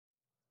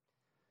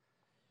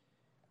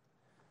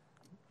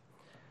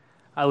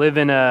I live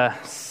in a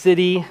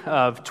city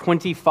of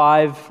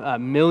 25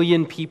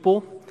 million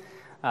people.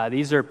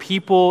 These are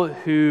people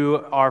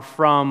who are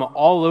from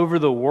all over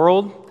the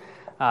world.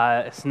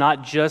 It's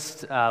not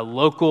just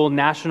local,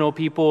 national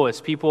people. It's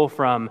people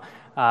from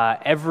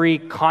every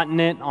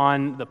continent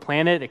on the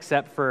planet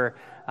except for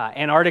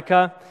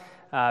Antarctica.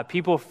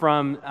 People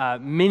from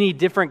many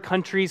different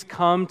countries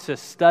come to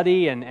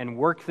study and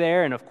work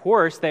there. And of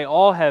course, they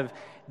all have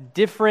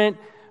different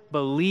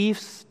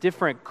beliefs,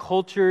 different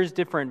cultures,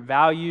 different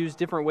values,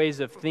 different ways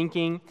of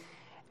thinking.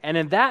 And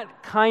in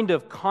that kind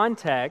of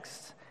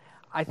context,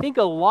 I think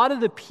a lot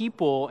of the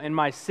people in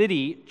my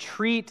city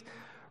treat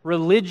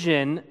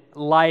religion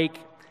like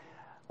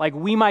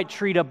we might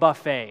treat a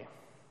buffet.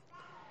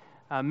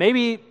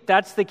 Maybe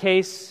that's the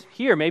case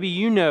here. Maybe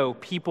you know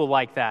people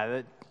like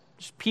that.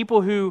 Just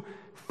people who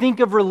think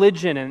of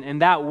religion in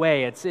that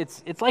way.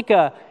 It's like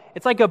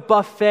a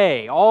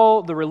buffet.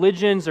 All the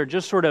religions are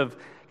just sort of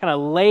kind of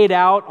laid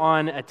out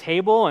on a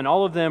table, and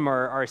all of them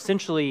are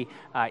essentially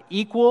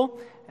equal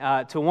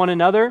to one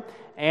another.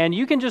 And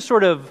you can just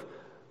sort of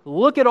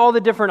look at all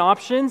the different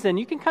options, and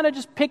you can kind of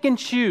just pick and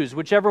choose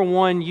whichever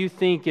one you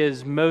think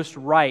is most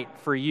right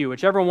for you,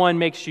 whichever one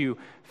makes you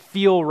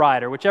feel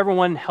right, or whichever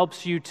one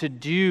helps you to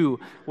do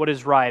what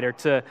is right, or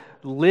to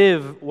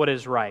live what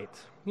is right.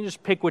 You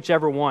just pick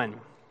whichever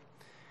one.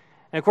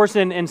 And of course,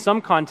 in some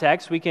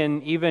contexts, we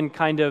can even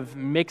kind of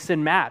mix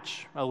and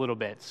match a little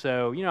bit.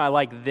 So, I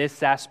like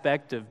this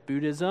aspect of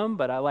Buddhism,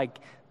 but I like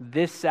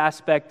this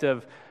aspect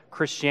of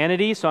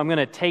Christianity, so I'm going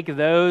to take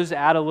those,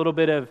 add a little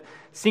bit of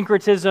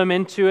syncretism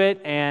into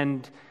it,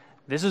 and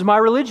this is my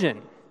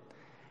religion.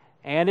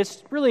 And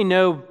it's really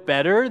no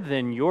better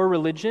than your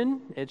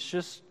religion. It's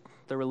just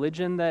the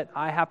religion that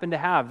I happen to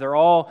have. They're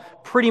all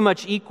pretty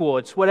much equal.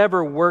 It's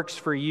whatever works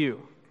for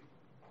you.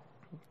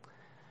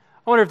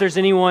 I wonder if there's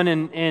anyone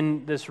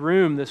in this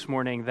room this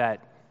morning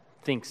that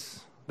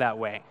thinks that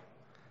way.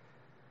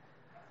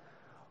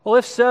 Well,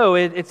 if so,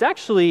 it's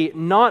actually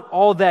not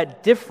all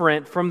that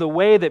different from the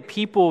way that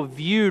people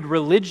viewed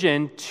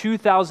religion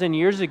 2,000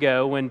 years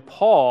ago when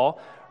Paul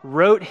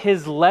wrote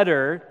his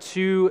letter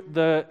to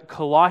the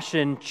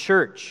Colossian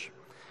church,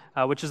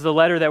 which is the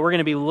letter that we're going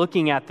to be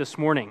looking at this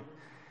morning.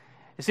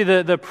 You see,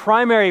 the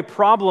primary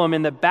problem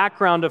in the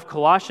background of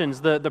Colossians,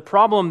 the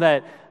problem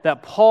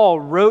that Paul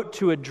wrote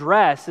to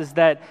address, is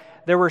that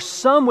there were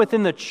some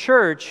within the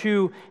church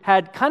who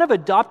had kind of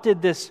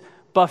adopted this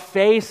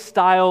buffet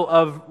style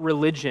of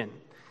religion.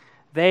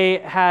 They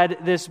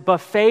had this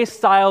buffet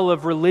style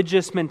of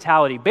religious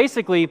mentality.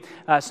 Basically,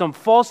 some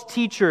false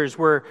teachers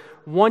were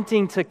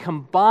wanting to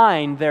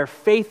combine their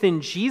faith in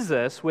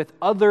Jesus with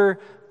other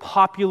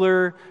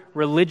popular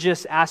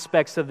religious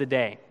aspects of the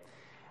day.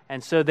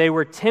 And so they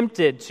were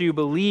tempted to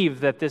believe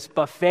that this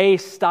buffet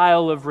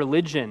style of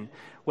religion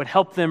would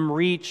help them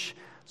reach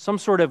some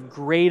sort of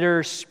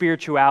greater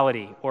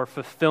spirituality or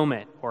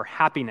fulfillment or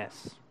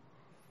happiness.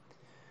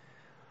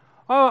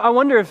 Oh, I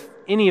wonder if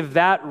any of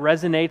that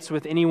resonates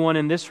with anyone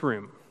in this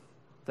room,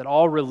 that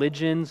all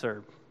religions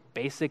are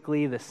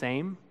basically the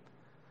same.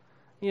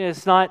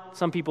 It's not,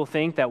 some people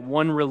think that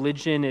one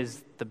religion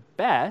is the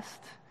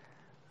best.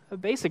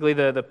 Basically,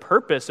 the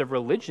purpose of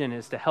religion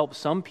is to help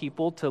some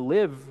people to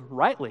live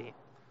rightly.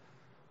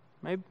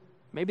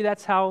 Maybe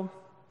that's how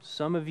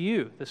some of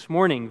you this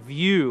morning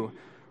view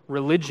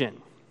religion.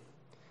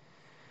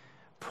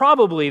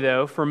 Probably,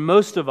 though, for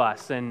most of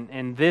us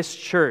in this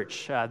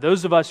church,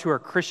 those of us who are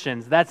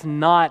Christians, that's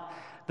not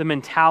the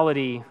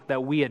mentality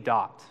that we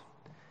adopt.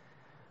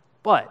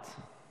 But,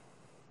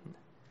 do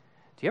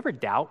you ever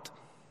doubt?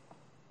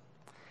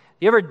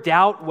 Do you ever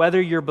doubt whether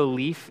your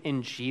belief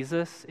in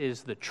Jesus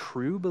is the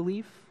true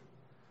belief?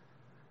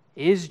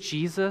 Is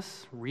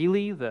Jesus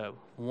really the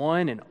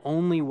one and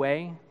only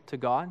way to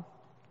God?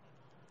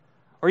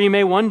 Or you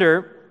may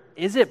wonder,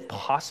 is it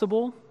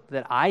possible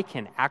that I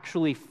can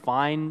actually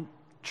find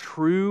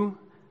true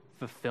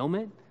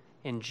fulfillment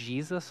in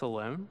Jesus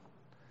alone?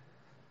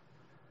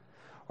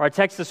 Our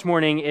text this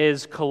morning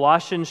is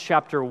Colossians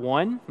chapter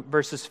 1,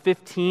 verses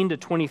 15 to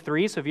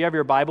 23. So if you have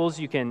your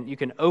Bibles, you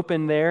can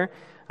open there.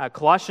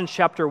 Colossians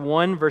chapter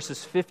 1,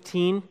 verses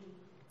 15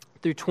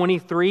 through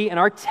 23. And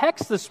our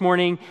text this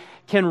morning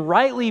can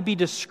rightly be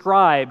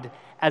described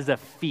as a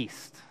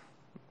feast.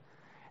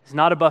 It's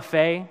not a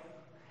buffet.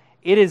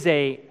 It is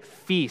a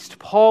feast.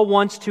 Paul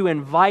wants to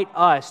invite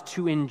us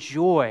to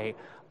enjoy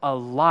a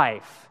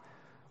life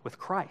with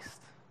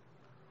Christ,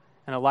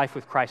 and a life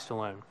with Christ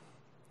alone.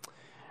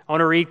 I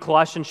want to read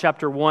Colossians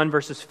chapter 1,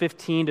 verses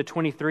 15 to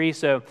 23.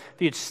 So if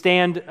you'd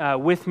stand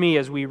with me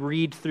as we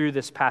read through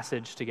this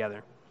passage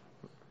together.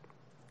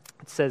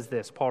 It says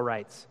this, Paul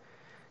writes,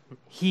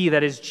 "He,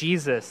 that is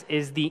Jesus,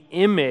 is the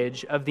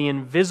image of the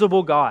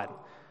invisible God,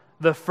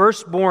 the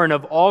firstborn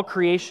of all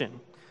creation.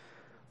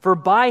 For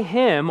by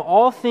him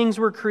all things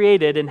were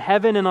created in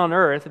heaven and on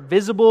earth,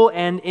 visible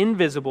and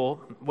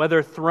invisible,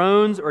 whether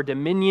thrones or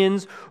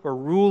dominions or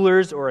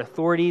rulers or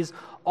authorities.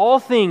 All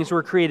things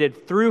were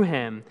created through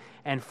him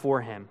and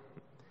for him.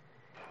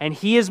 And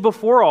he is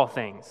before all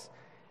things,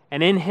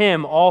 and in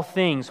him all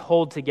things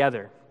hold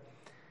together.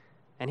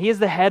 And he is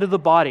the head of the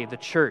body, the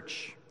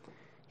church.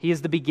 He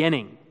is the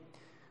beginning,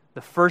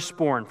 the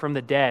firstborn from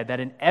the dead, that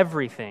in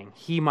everything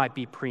he might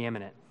be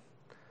preeminent.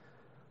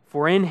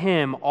 For in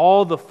him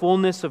all the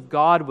fullness of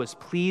God was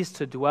pleased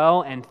to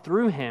dwell, and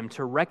through him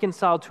to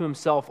reconcile to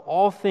himself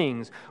all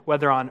things,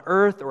 whether on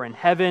earth or in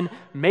heaven,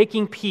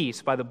 making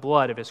peace by the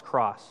blood of his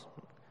cross.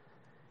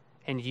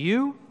 And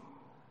you,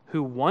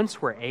 who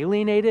once were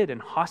alienated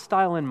and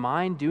hostile in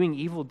mind, doing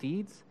evil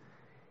deeds,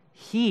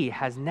 he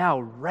has now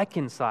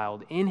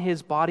reconciled in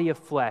his body of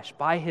flesh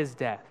by his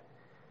death,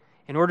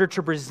 in order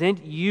to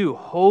present you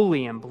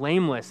holy and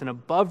blameless and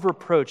above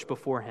reproach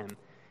before him,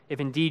 if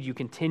indeed you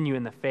continue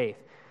in the faith,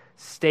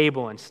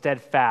 stable and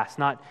steadfast,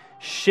 not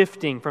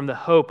shifting from the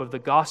hope of the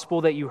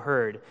gospel that you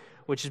heard,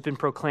 which has been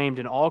proclaimed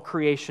in all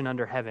creation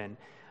under heaven,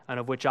 and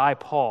of which I,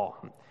 Paul,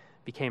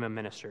 became a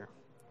minister.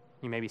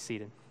 You may be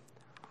seated.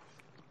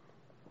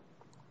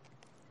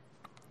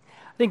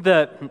 I think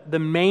the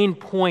main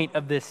point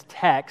of this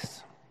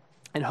text,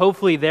 and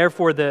hopefully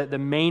therefore the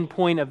main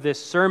point of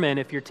this sermon,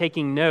 if you're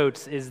taking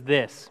notes, is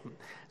this.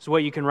 It's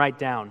what you can write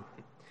down.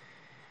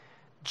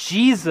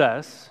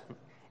 Jesus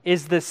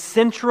is the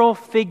central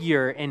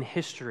figure in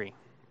history.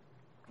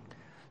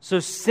 So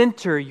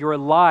center your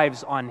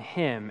lives on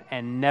him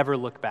and never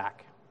look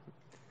back.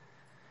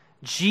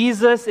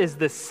 Jesus is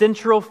the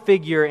central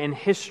figure in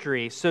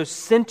history, so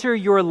center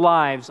your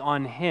lives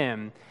on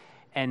him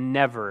and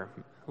never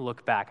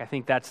look back. I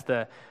think that's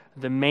the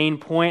main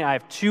point. I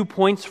have 2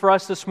 points for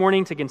us this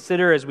morning to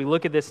consider as we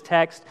look at this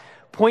text.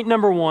 Point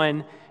number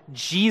 1,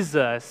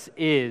 Jesus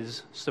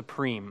is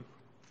supreme.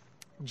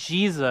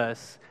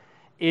 Jesus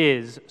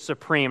is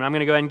supreme. I'm going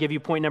to go ahead and give you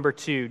point number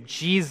 2.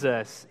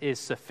 Jesus is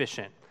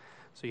sufficient.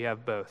 So you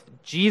have both.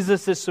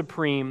 Jesus is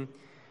supreme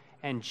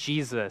and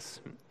Jesus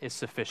is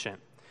sufficient.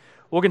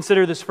 We'll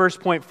consider this first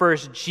point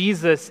first.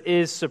 Jesus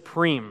is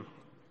supreme.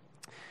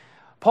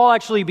 Paul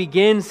actually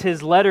begins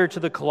his letter to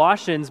the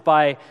Colossians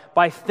by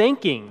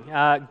thanking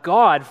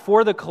God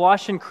for the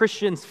Colossian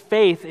Christians'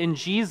 faith in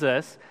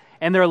Jesus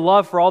and their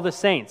love for all the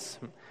saints.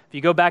 If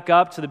you go back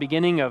up to the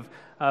beginning of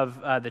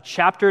the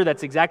chapter,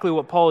 that's exactly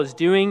what Paul is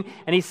doing.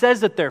 And he says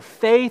that their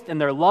faith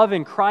and their love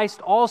in Christ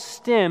all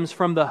stems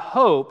from the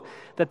hope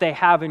that they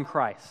have in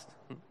Christ.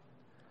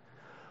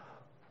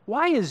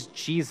 Why is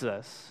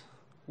Jesus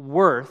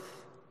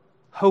worth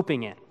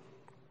hoping in?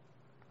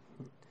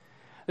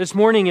 This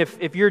morning,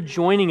 if you're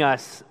joining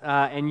us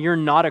and you're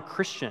not a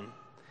Christian,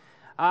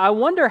 I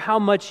wonder how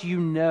much you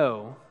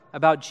know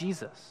about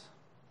Jesus.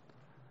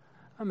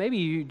 Maybe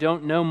you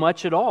don't know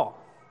much at all.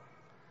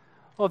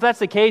 Well, if that's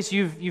the case,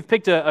 you've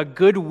picked a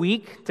good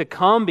week to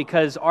come,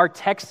 because our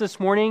text this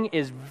morning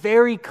is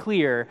very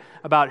clear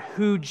about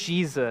who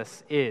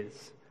Jesus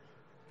is.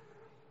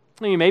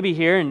 You may be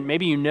here and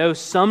maybe you know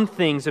some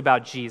things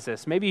about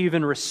Jesus. Maybe you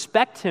even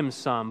respect him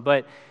some,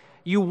 but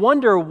you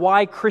wonder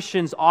why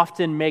Christians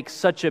often make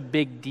such a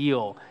big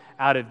deal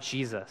out of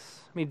Jesus.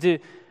 I mean,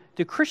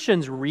 do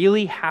Christians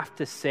really have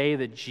to say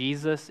that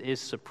Jesus is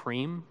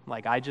supreme,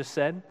 like I just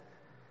said?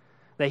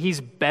 That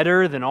he's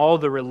better than all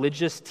the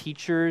religious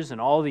teachers and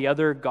all the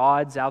other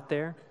gods out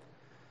there?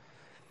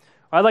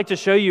 I'd like to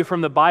show you from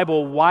the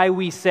Bible why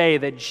we say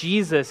that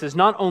Jesus is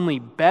not only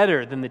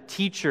better than the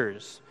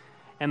teachers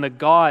and the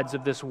gods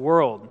of this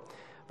world,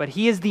 but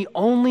he is the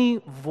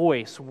only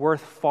voice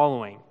worth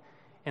following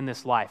in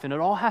this life. And it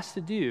all has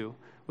to do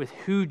with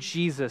who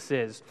Jesus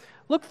is.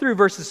 Look through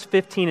verses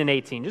 15 and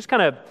 18. Just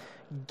kind of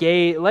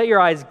let your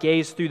eyes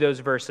gaze through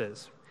those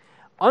verses.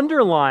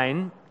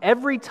 Underline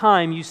every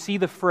time you see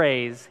the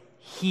phrase,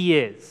 he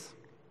is.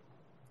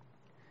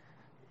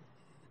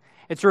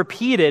 It's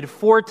repeated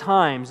 4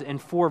 times in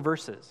 4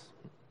 verses.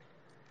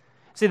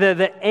 See,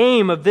 the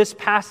aim of this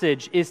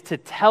passage is to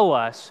tell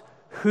us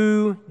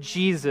who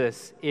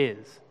Jesus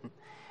is.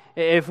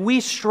 If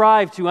we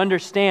strive to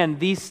understand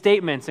these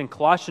statements in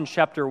Colossians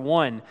chapter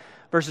 1,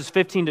 verses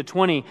 15 to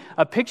 20,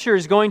 a picture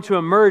is going to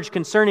emerge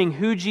concerning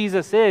who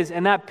Jesus is,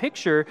 and that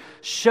picture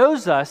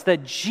shows us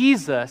that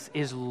Jesus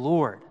is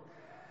Lord,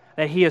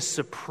 that he is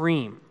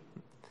supreme.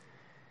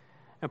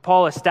 And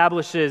Paul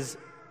establishes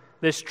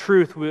this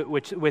truth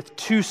with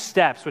 2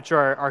 steps, which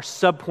are our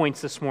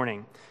subpoints this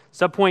morning.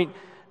 Subpoint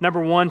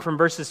number 1 from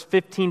verses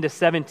 15 to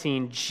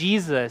 17,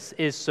 Jesus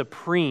is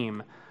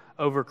supreme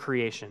over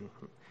creation.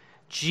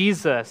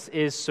 Jesus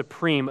is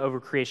supreme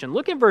over creation.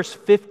 Look at verse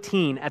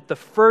 15 at the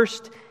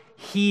first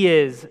he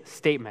is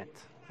statement.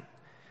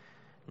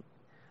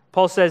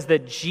 Paul says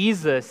that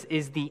Jesus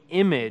is the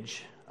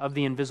image of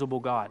the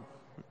invisible God.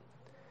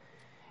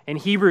 In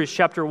Hebrews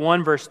chapter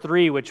 1, verse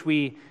 3, which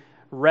we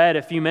read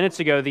a few minutes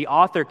ago, the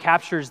author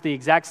captures the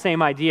exact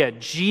same idea.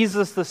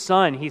 Jesus the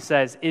Son, he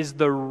says, is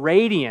the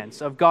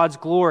radiance of God's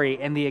glory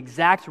and the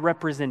exact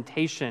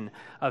representation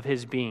of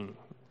his being.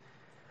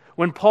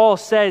 When Paul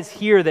says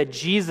here that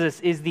Jesus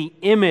is the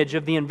image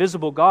of the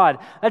invisible God,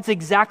 that's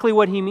exactly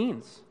what he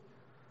means.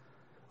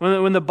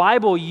 When the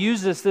Bible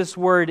uses this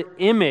word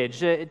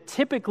image, it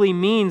typically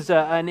means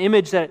an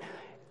image that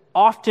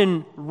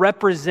often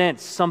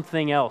represents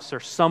something else or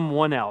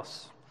someone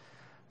else.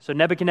 So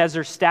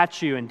Nebuchadnezzar's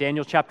statue in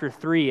Daniel chapter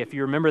 3, if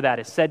you remember that,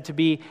 is said to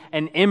be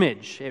an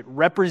image. It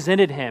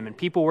represented him, and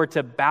people were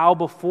to bow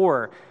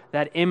before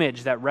that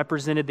image that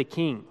represented the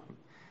king.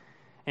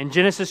 In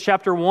Genesis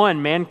chapter 1,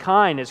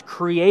 mankind is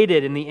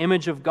created in the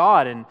image of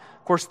God. And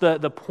of course, the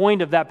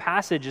point of that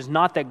passage is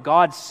not that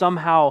God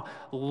somehow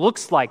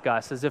looks like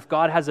us, as if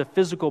God has a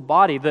physical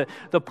body.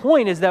 The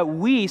point is that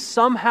we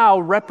somehow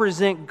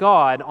represent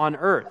God on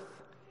earth.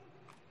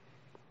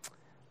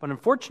 But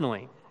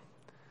unfortunately,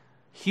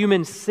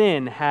 human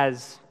sin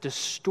has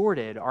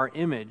distorted our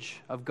image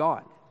of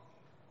God.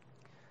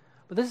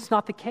 But this is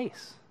not the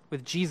case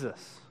with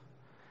Jesus.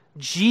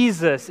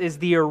 Jesus is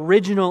the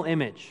original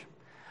image,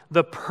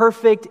 the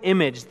perfect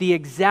image, the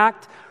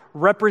exact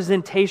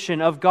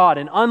representation of God.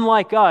 And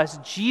unlike us,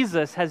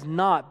 Jesus has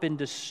not been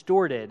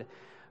distorted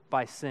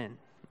by sin.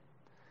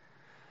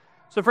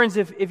 So friends,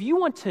 if you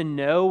want to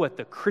know what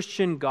the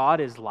Christian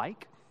God is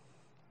like,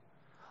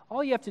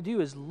 all you have to do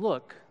is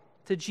look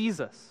to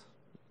Jesus.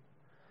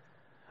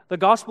 The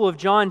Gospel of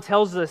John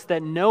tells us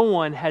that no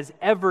one has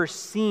ever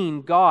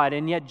seen God,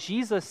 and yet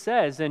Jesus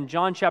says in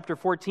John chapter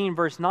 14,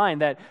 verse 9,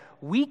 that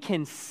we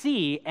can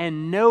see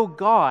and know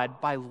God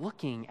by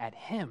looking at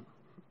Him,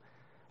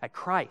 at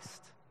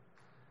Christ.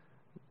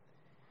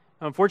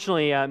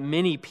 Unfortunately,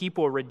 many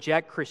people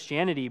reject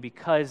Christianity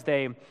because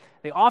they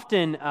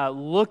often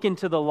look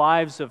into the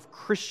lives of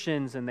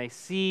Christians and they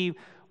see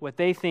what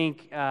they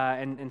think,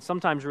 and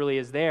sometimes really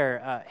is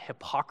there,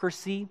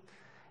 hypocrisy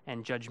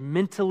and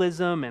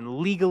judgmentalism and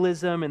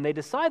legalism, and they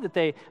decide that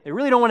they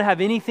really don't want to have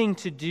anything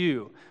to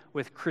do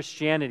with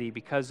Christianity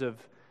because of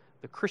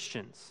the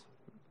Christians.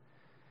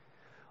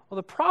 Well,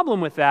 the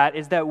problem with that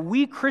is that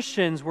we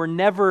Christians were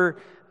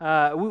never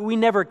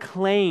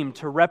claimed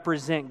to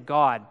represent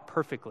God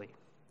perfectly.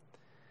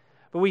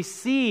 But we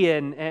see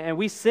and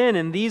we sin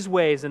in these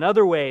ways and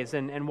other ways,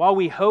 and while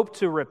we hope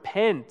to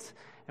repent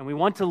and we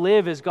want to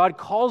live as God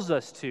calls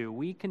us to,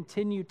 we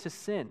continue to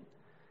sin.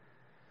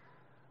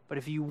 But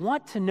if you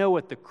want to know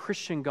what the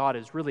Christian God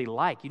is really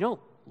like, you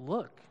don't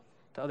look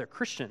to other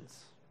Christians.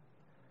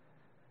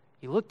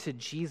 You look to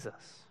Jesus.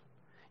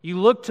 You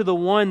look to the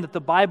one that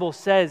the Bible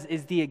says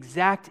is the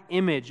exact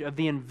image of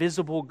the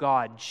invisible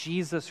God,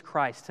 Jesus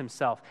Christ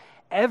Himself.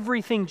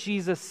 Everything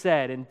Jesus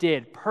said and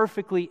did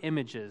perfectly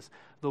images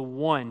the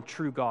one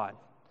true God.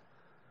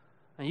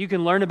 And you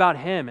can learn about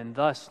Him and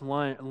thus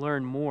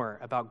learn more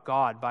about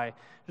God by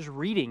just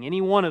reading any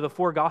one of the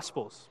four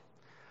Gospels.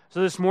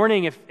 So this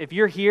morning, if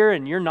you're here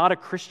and you're not a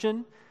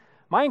Christian,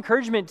 my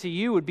encouragement to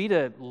you would be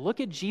to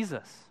look at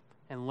Jesus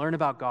and learn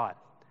about God.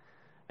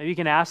 Maybe you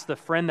can ask the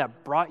friend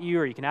that brought you,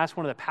 or you can ask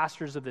one of the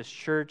pastors of this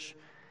church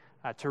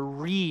to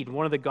read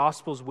one of the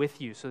Gospels with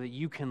you so that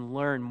you can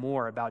learn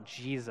more about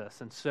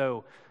Jesus and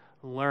so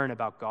learn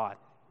about God.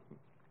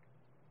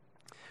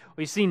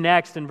 We see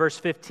next in verse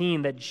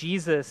 15 that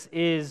Jesus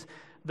is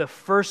the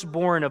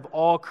firstborn of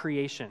all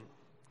creation.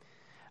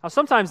 Now,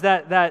 sometimes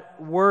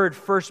that word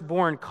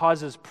firstborn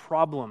causes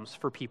problems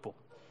for people.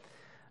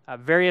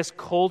 Various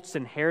cults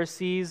and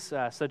heresies,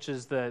 such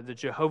as the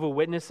Jehovah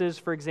Witnesses,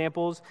 for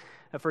example,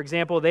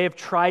 they have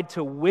tried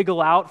to wiggle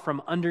out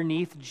from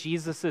underneath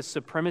Jesus'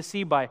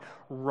 supremacy by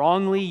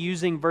wrongly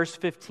using verse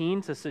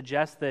 15 to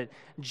suggest that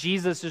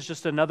Jesus is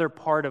just another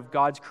part of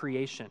God's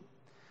creation.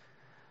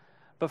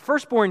 But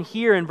firstborn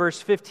here in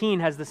verse 15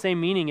 has the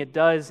same meaning it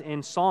does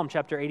in Psalm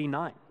chapter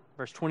 89,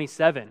 verse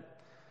 27,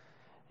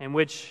 in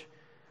which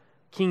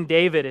King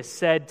David is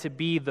said to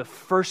be the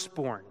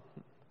firstborn,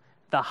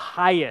 the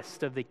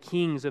highest of the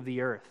kings of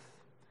the earth.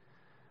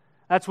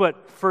 That's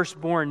what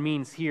firstborn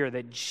means here,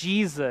 that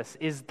Jesus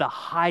is the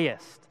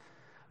highest,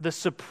 the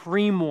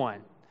supreme one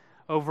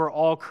over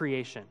all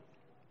creation.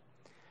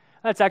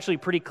 That's actually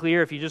pretty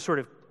clear if you just sort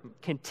of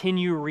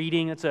continue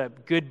reading. It's a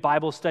good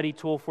Bible study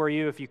tool for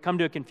you. If you come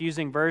to a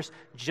confusing verse,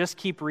 just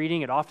keep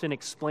reading. It often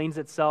explains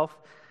itself.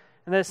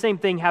 And the same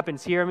thing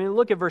happens here. I mean,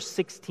 look at verse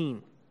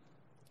 16.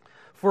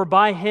 For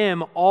by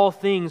Him all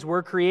things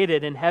were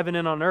created in heaven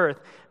and on earth,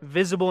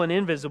 visible and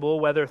invisible,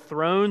 whether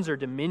thrones or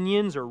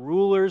dominions or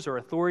rulers or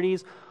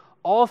authorities.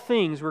 All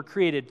things were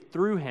created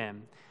through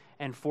Him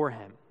and for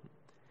Him.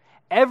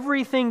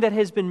 Everything that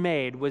has been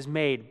made was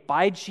made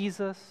by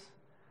Jesus,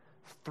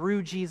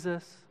 through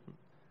Jesus,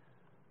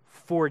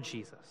 for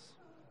Jesus.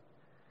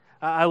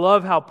 I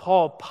love how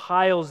Paul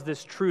piles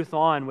this truth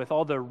on with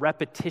all the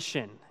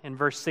repetition in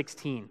verse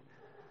 16.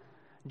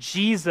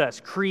 Jesus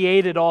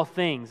created all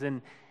things,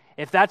 and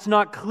if that's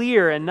not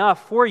clear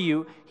enough for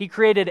you, He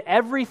created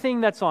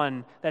everything that's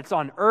on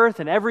earth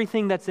and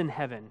everything that's in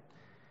heaven.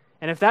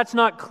 And if that's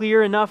not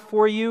clear enough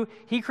for you,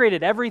 He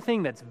created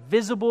everything that's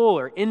visible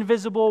or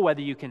invisible,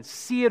 whether you can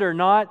see it or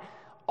not.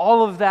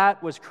 All of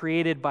that was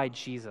created by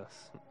Jesus.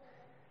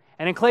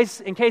 And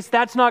in case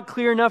that's not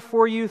clear enough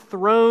for you,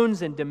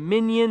 thrones and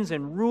dominions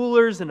and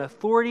rulers and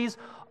authorities,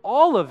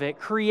 all of it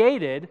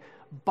created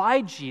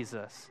by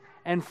Jesus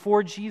and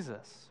for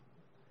Jesus.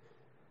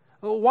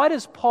 Why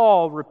does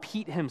Paul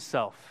repeat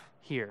himself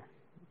here?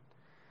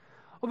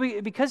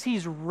 Well, because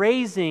he's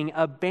raising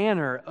a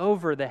banner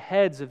over the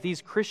heads of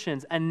these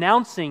Christians,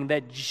 announcing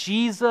that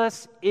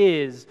Jesus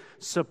is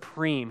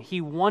supreme.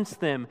 He wants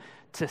them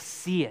to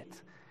see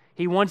it.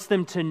 He wants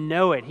them to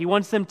know it. He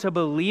wants them to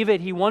believe it.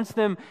 He wants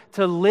them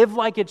to live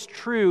like it's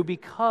true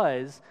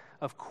because,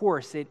 of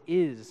course, it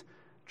is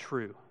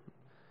true.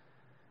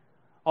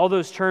 All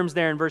those terms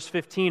there in verse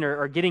 15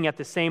 are getting at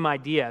the same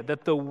idea,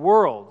 that the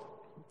world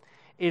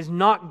is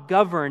not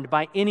governed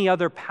by any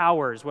other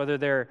powers, whether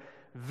they're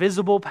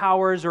visible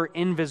powers or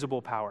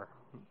invisible power.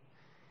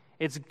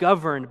 It's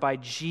governed by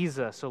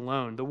Jesus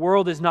alone. The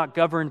world is not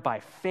governed by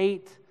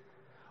fate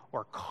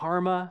or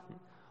karma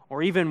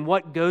or even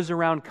what goes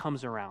around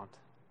comes around.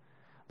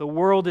 The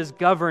world is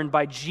governed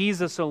by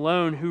Jesus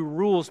alone, who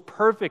rules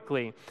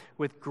perfectly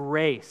with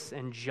grace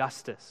and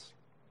justice.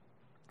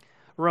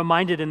 We're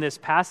reminded in this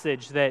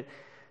passage that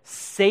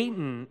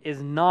Satan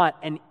is not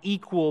an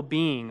equal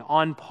being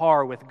on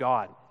par with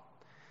God.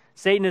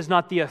 Satan is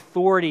not the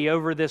authority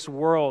over this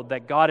world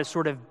that God is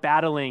sort of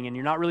battling and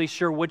you're not really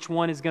sure which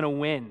one is going to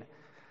win.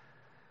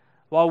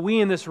 While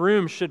we in this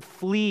room should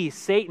flee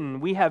Satan,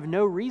 we have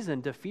no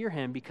reason to fear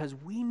him because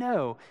we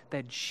know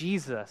that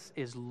Jesus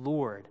is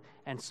Lord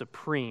and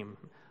supreme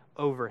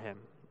over him.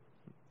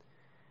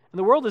 And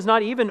the world is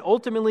not even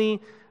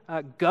ultimately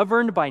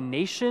governed by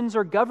nations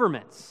or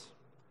governments.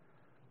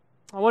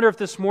 I wonder if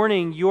this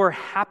morning your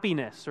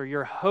happiness or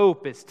your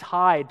hope is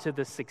tied to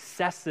the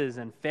successes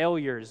and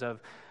failures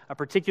of a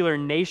particular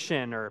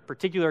nation or a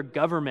particular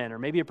government or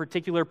maybe a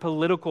particular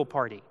political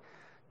party.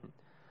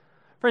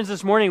 Friends,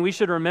 this morning we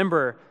should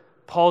remember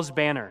Paul's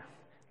banner.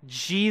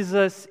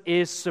 Jesus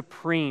is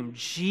supreme.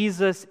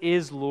 Jesus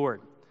is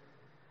Lord.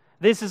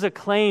 This is a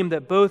claim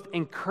that both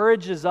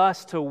encourages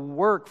us to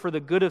work for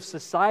the good of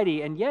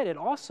society, and yet it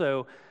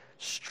also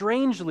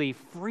strangely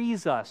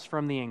frees us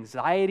from the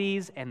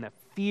anxieties and the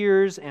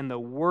fears and the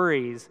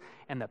worries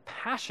and the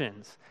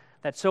passions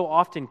that so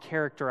often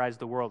characterize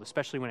the world,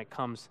 especially when it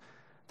comes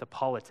to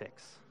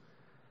politics.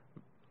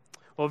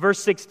 Well, verse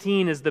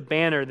 16 is the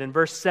banner, then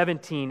verse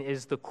 17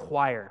 is the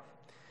choir.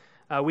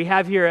 We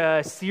have here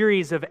a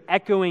series of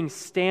echoing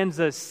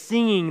stanzas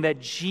singing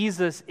that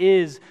Jesus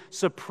is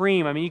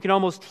supreme. I mean, you can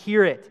almost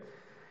hear it.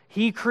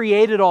 He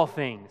created all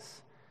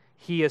things.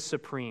 He is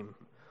supreme.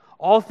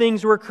 All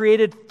things were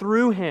created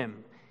through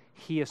him.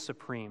 He is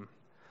supreme.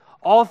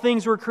 All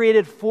things were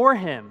created for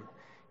him.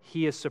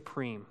 He is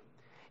supreme.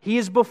 He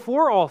is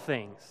before all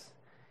things.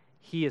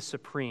 He is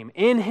supreme.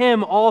 In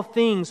him all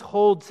things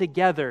hold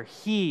together.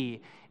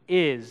 He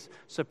is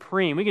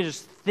supreme. We can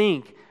just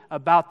think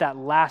about that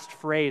last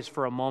phrase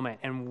for a moment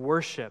and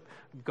worship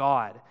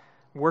God,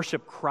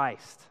 worship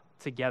Christ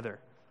together.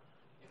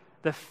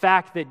 The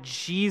fact that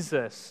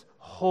Jesus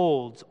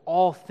holds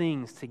all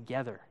things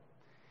together.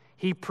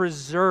 He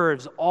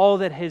preserves all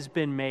that has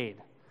been made.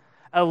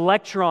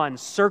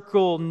 Electrons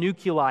circle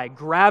nuclei,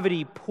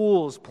 gravity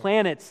pulls,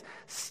 planets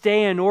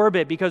stay in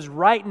orbit because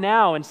right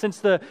now and since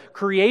the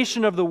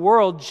creation of the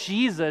world,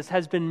 Jesus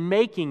has been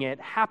making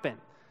it happen.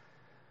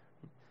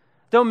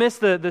 Don't miss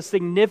the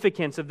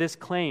significance of this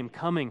claim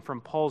coming from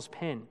Paul's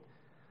pen.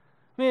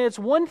 I mean, it's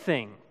one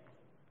thing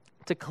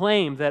to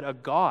claim that a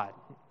God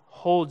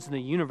holds the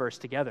universe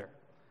together.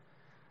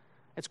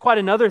 It's quite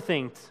another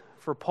thing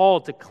for Paul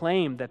to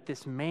claim that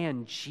this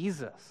man,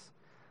 Jesus,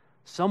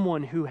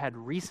 someone who had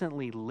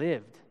recently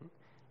lived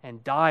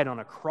and died on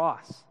a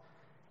cross,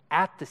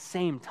 at the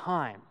same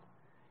time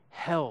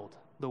held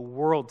the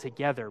world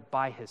together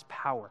by his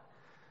power.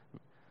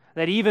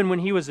 That even when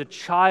he was a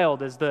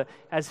child,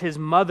 as his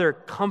mother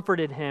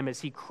comforted him as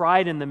he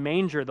cried in the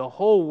manger, the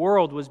whole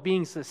world was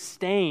being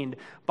sustained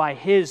by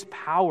his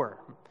power.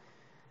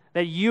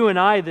 That you and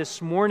I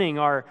this morning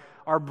are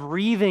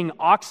breathing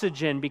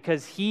oxygen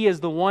because he is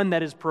the one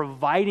that is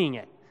providing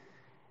it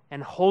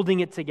and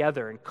holding it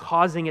together and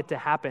causing it to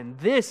happen.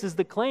 This is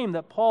the claim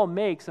that Paul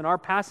makes in our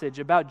passage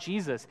about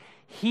Jesus.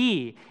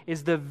 He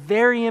is the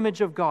very image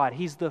of God.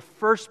 He's the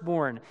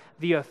firstborn,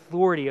 the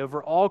authority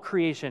over all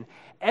creation.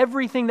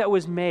 Everything that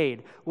was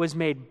made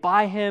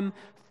by him,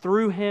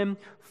 through him,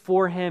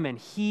 for him, and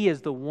he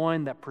is the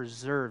one that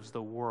preserves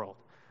the world.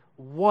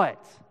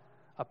 What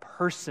a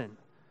person,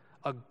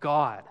 a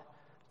God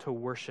to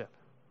worship.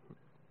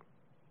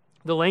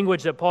 The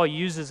language that Paul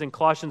uses in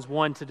Colossians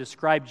 1 to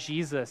describe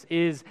Jesus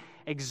is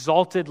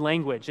exalted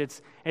language.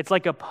 It's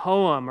like a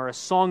poem or a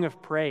song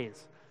of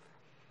praise.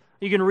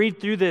 You can read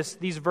through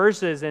these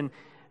verses and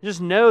just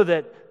know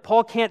that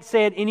Paul can't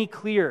say it any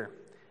clearer.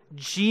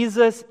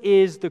 Jesus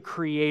is the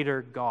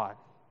creator God.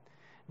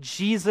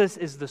 Jesus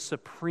is the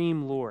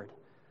supreme Lord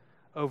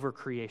over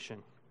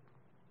creation.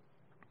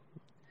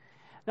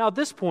 Now, at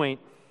this point,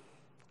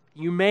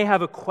 you may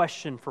have a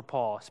question for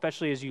Paul,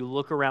 especially as you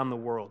look around the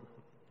world.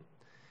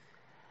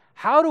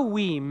 How do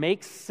we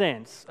make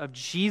sense of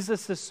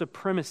Jesus'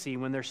 supremacy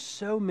when there's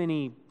so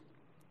many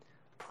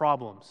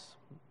problems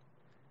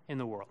in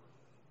the world?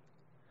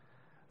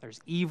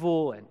 There's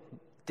evil and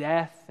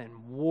death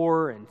and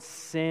war and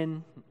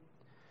sin.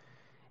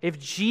 If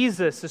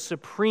Jesus is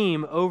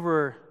supreme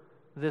over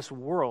this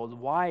world,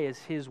 why is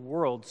his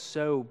world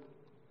so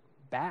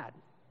bad?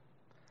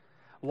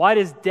 Why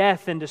does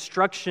death and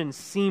destruction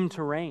seem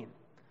to reign?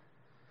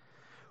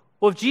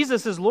 Well, if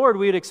Jesus is Lord,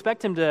 we would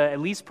expect him to at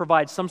least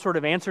provide some sort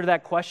of answer to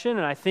that question,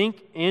 and I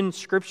think in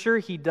Scripture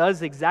he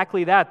does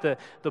exactly that.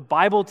 The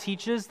Bible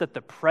teaches that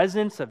the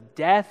presence of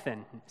death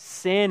and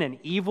sin and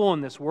evil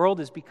in this world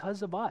is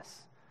because of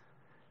us.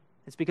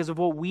 It's because of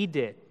what we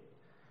did.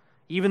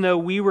 Even though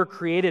we were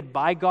created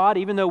by God,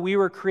 even though we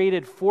were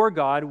created for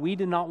God, we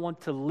did not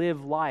want to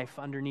live life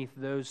underneath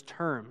those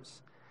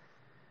terms.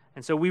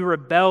 And so we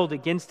rebelled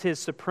against his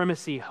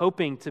supremacy,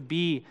 hoping to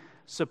be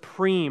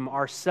supreme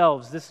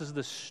ourselves. This is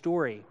the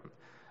story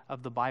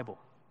of the Bible.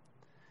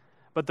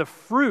 But the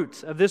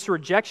fruit of this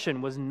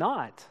rejection was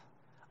not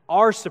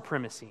our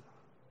supremacy.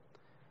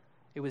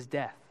 It was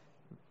death.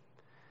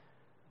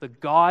 The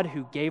God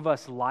who gave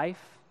us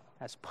life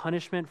as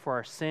punishment for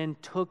our sin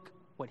took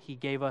what he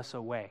gave us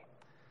away,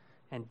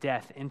 and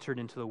death entered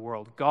into the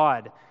world.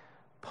 God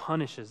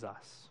punishes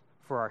us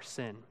for our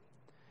sin.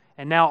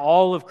 And now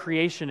all of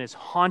creation is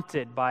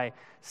haunted by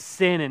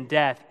sin and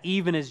death,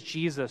 even as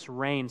Jesus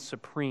reigns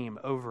supreme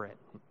over it.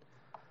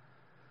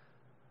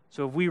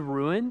 So have we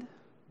ruined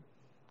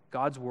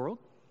God's world?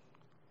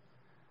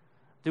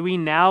 Do we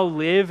now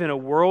live in a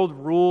world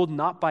ruled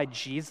not by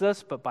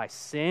Jesus, but by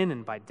sin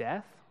and by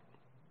death?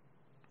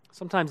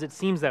 Sometimes it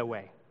seems that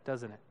way,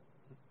 doesn't it?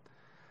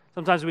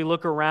 Sometimes we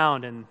look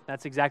around and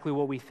that's exactly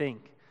what we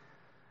think.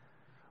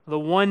 The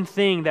one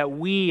thing that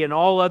we and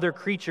all other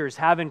creatures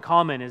have in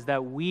common is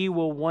that we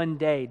will one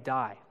day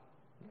die.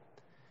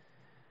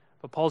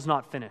 But Paul's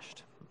not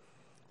finished.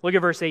 Look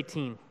at verse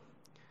 18.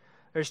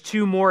 There's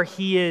two more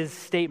he is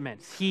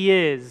statements. He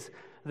is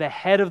the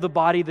head of the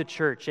body, the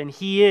church, and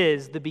he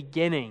is the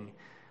beginning,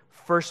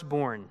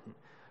 firstborn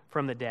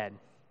from the dead.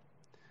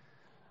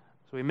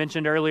 So we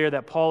mentioned earlier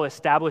that Paul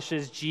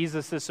establishes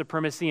Jesus'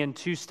 supremacy in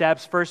two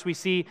steps. First, we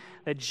see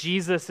that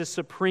Jesus is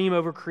supreme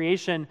over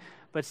creation,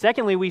 but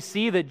secondly, we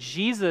see that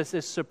Jesus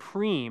is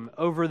supreme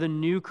over the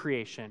new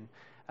creation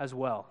as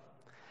well.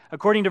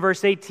 According to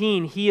verse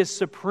 18, he is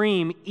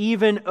supreme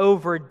even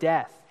over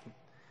death.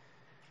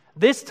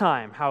 This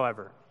time,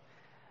 however,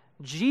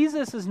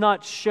 Jesus is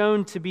not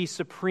shown to be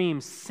supreme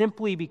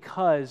simply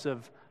because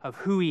of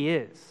who he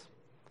is.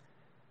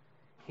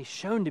 He's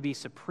shown to be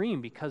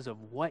supreme because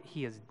of what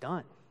he has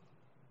done.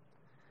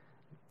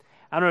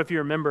 I don't know if you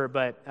remember,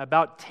 but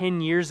about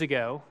 10 years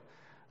ago,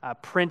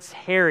 Prince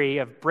Harry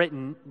of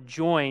Britain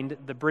joined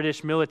the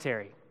British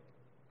military.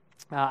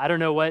 I don't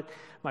know what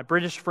my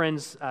British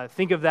friends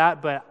think of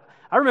that, but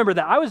I remember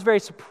that I was very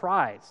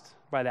surprised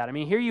by that. I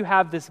mean, here you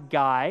have this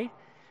guy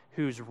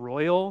who's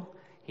royal,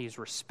 he's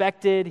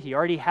respected, he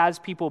already has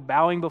people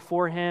bowing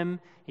before him,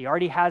 he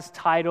already has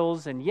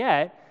titles, and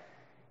yet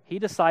he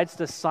decides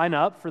to sign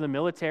up for the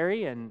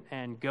military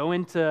and go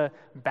into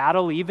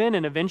battle even,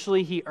 and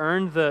eventually he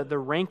earned the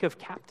rank of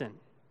captain.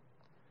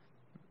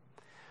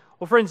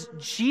 Well, friends,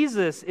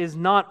 Jesus is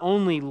not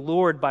only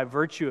Lord by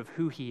virtue of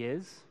who he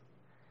is,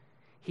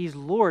 he's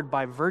Lord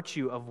by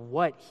virtue of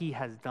what he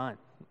has done.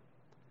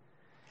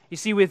 You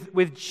see,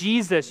 with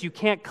Jesus, you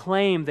can't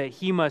claim that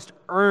he must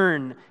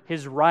earn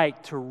his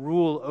right to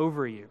rule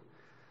over you.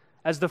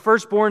 As the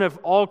firstborn of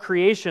all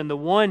creation, the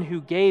one who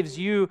gave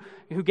you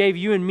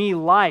and me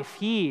life,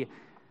 he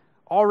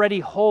already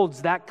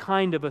holds that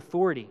kind of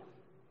authority.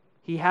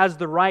 He has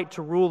the right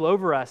to rule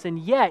over us, and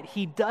yet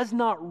he does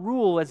not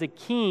rule as a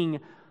king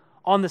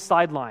on the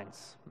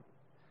sidelines.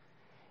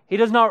 He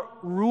does not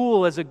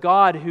rule as a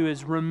God who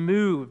is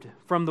removed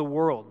from the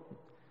world.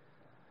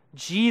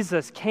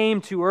 Jesus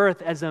came to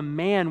earth as a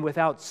man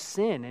without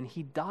sin, and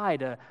he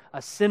died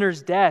a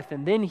sinner's death,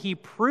 and then he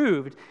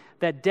proved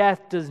that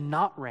death does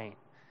not reign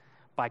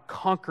by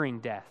conquering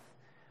death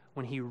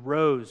when he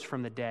rose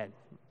from the dead.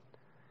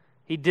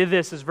 He did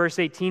this, as verse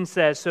 18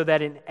 says, so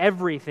that in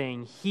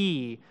everything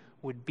he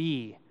would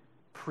be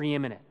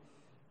preeminent,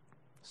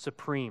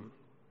 supreme.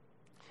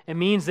 It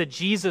means that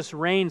Jesus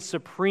reigns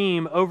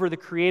supreme over the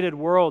created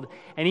world.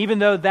 And even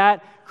though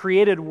that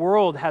created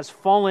world has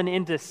fallen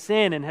into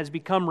sin and has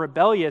become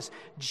rebellious,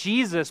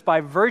 Jesus, by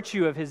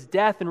virtue of his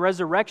death and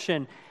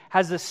resurrection,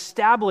 has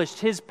established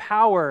his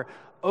power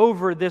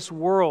over this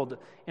world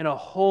in a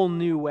whole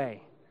new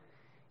way.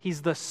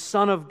 He's the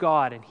Son of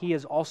God, and he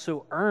has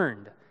also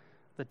earned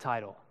the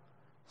title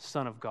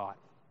Son of God,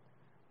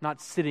 not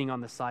sitting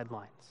on the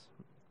sidelines.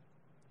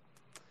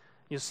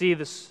 You'll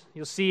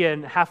see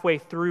in halfway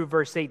through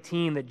verse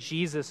 18 that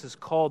Jesus is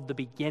called the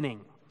beginning.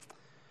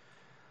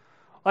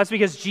 Well, that's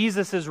because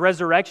Jesus'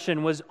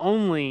 resurrection was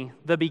only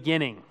the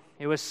beginning.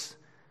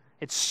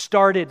 It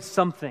started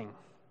something.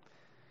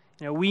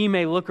 You know, we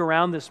may look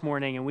around this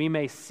morning and we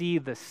may see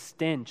the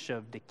stench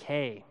of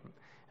decay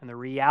and the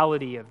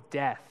reality of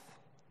death.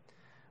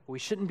 We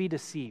shouldn't be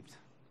deceived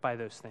by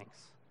those things.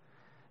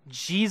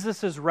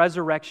 Jesus'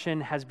 resurrection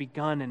has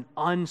begun an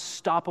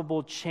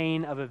unstoppable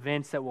chain of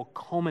events that will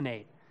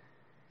culminate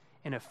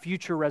in a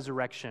future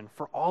resurrection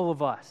for all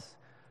of us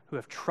who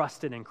have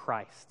trusted in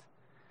Christ.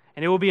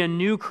 And it will be a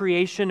new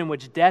creation in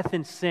which death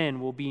and sin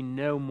will be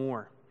no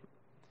more.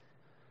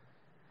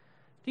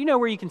 Do you know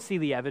where you can see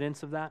the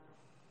evidence of that?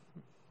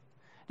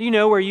 Do you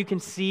know where you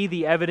can see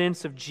the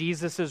evidence of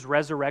Jesus'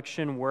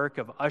 resurrection work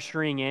of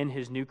ushering in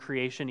his new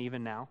creation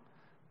even now?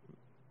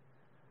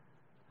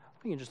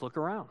 You can just look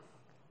around.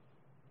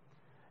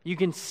 You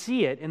can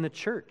see it in the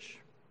church.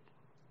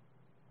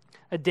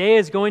 A day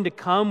is going to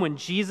come when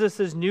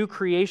Jesus' new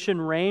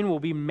creation reign will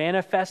be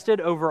manifested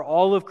over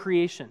all of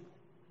creation.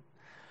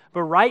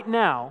 But right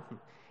now,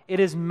 it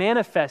is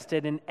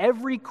manifested in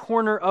every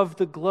corner of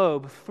the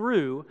globe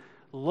through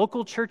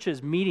local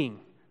churches meeting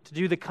to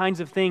do the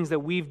kinds of things that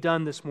we've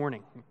done this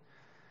morning.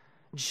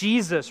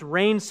 Jesus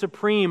reigns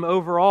supreme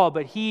over all,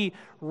 but he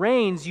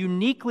reigns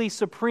uniquely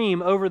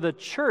supreme over the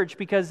church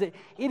because it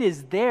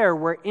is there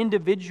where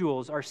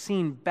individuals are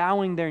seen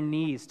bowing their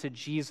knees to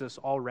Jesus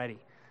already.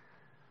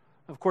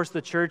 Of course,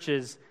 the church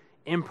is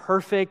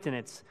imperfect and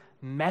it's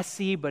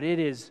messy, but it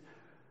is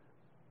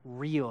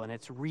real and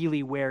it's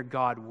really where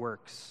God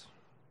works.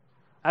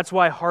 That's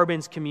why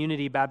Harbin's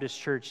Community Baptist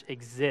Church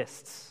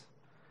exists.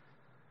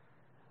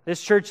 This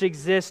church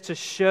exists to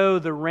show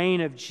the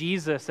reign of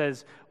Jesus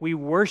as we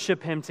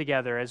worship him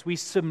together, as we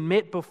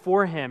submit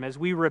before him, as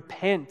we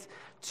repent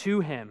to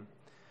him.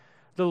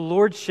 The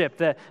lordship,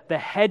 the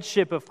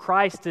headship of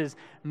Christ is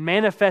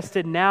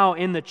manifested now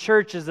in the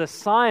church as a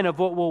sign of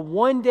what will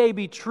one day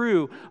be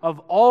true of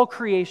all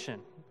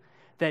creation,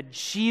 that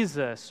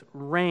Jesus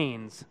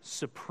reigns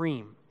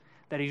supreme,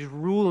 that he's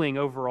ruling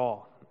over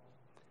all.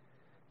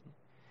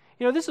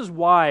 You know, this is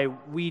why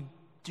we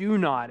do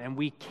not and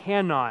we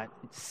cannot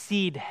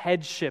cede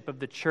headship of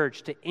the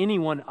church to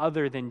anyone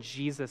other than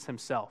Jesus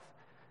himself.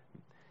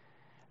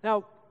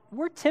 Now,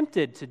 we're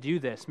tempted to do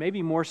this,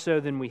 maybe more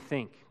so than we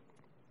think.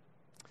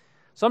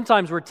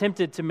 Sometimes we're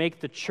tempted to make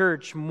the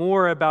church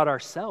more about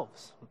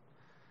ourselves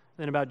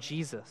than about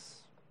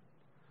Jesus.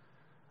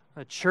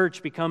 A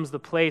church becomes the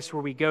place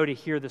where we go to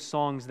hear the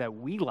songs that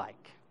we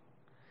like.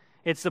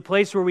 It's the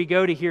place where we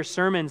go to hear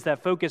sermons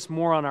that focus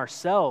more on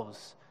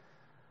ourselves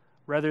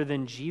rather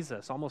than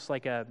Jesus, almost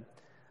like a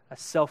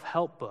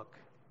self-help book.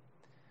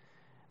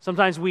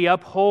 Sometimes we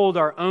uphold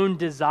our own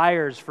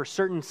desires for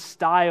certain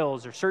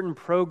styles or certain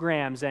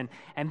programs, and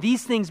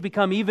these things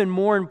become even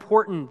more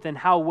important than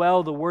how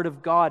well the Word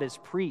of God is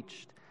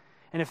preached.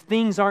 And if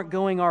things aren't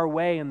going our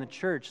way in the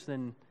church,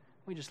 then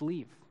we just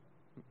leave.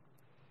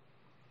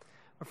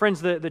 But friends,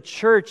 the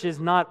church is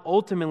not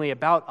ultimately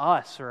about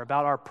us or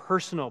about our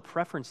personal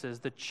preferences.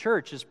 The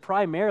church is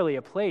primarily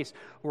a place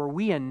where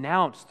we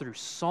announce through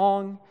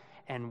song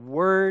and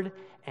word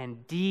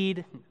and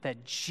deed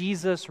that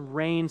Jesus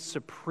reigns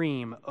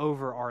supreme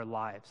over our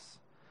lives.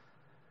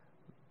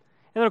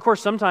 And then, of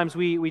course, sometimes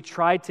we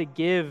try to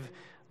give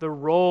the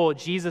role,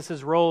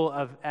 Jesus'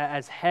 role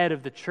as head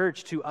of the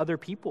church, to other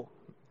people.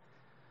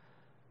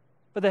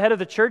 But the head of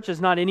the church is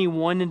not any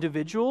one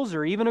individual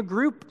or even a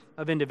group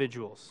of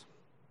individuals.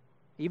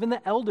 Even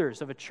the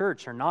elders of a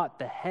church are not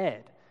the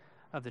head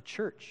of the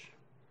church.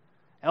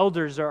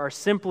 Elders are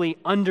simply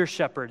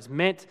under-shepherds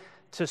meant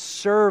to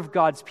serve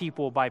God's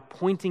people by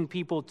pointing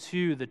people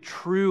to the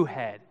true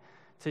head,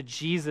 to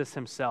Jesus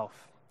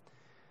himself.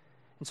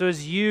 And so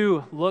as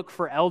you look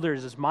for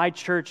elders, as my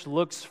church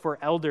looks for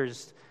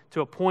elders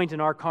to appoint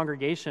in our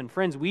congregation,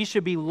 friends, we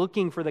should be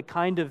looking for the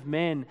kind of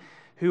men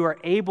who are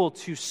able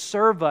to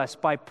serve us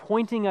by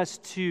pointing us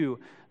to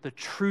the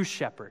true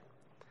shepherd,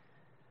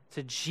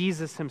 to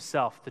Jesus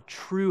himself, the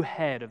true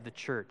head of the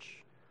church.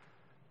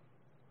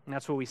 And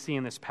that's what we see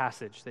in this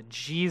passage, that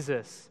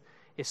Jesus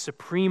is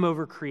supreme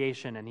over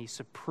creation, and he's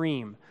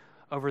supreme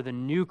over the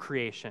new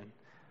creation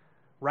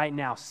right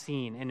now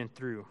seen in and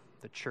through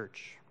the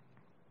church.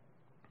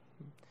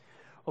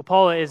 Well,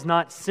 Paul is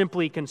not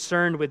simply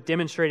concerned with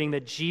demonstrating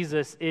that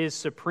Jesus is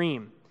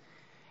supreme.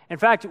 In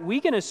fact, we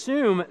can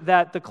assume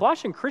that the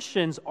Colossian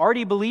Christians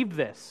already believed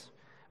this.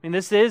 I mean,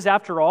 this is,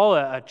 after all,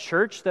 a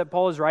church that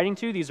Paul is writing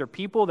to. These are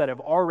people that have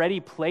already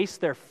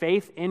placed their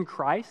faith in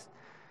Christ.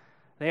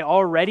 They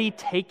already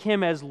take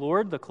him as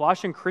Lord. The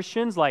Colossian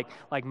Christians, like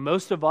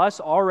most of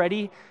us,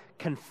 already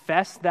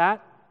confess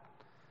that.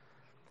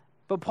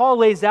 But Paul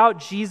lays out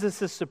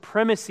Jesus'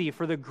 supremacy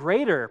for the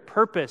greater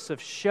purpose of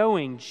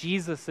showing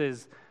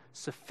Jesus'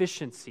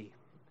 sufficiency,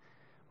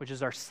 which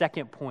is our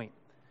second point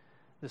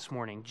this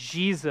morning.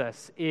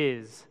 Jesus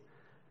is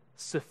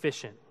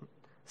sufficient.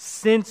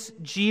 Since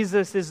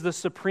Jesus is the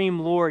supreme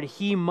Lord,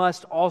 he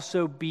must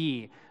also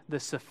be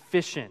the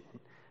sufficient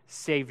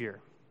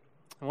Savior.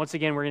 And once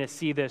again, we're going to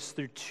see this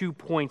through 2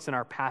 points in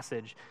our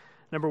passage.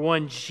 Number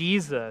one,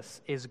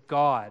 Jesus is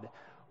God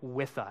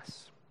with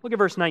us. Look at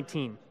verse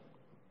 19.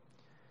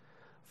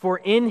 For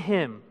in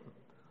him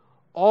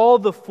all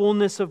the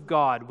fullness of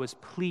God was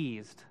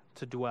pleased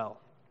to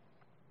dwell.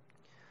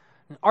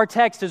 Our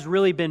text has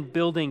really been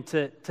building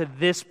to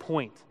this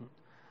point.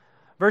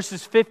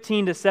 Verses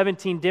 15 to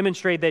 17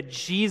 demonstrate that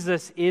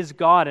Jesus is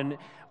God. And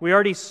we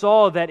already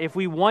saw that if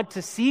we want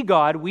to see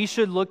God, we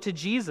should look to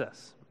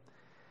Jesus.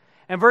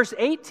 And verse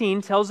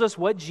 18 tells us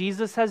what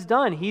Jesus has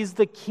done. He's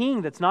the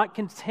king that's not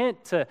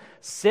content to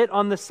sit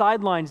on the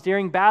sidelines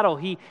during battle.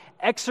 He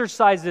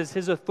exercises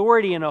his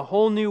authority in a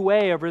whole new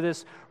way over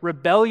this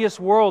rebellious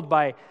world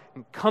by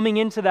coming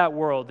into that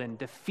world and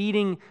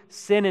defeating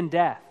sin and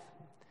death.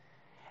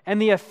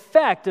 And the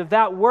effect of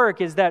that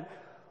work is that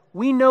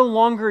we no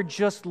longer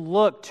just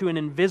look to an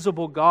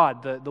invisible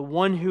God, the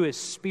one who is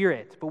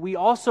spirit, but we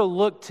also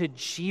look to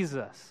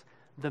Jesus,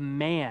 the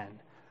man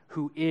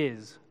who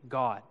is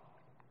God.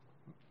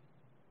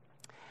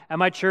 At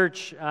my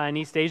church in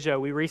East Asia,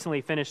 we recently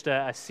finished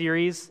a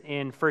series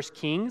in 1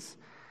 Kings.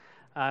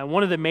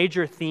 One of the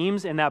major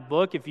themes in that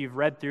book, if you've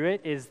read through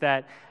it, is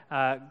that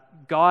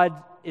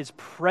God is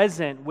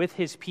present with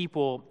his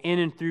people in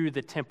and through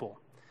the temple.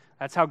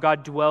 That's how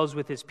God dwells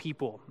with his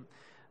people,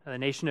 the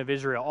nation of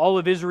Israel. All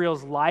of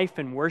Israel's life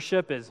and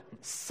worship is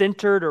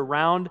centered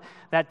around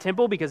that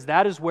temple because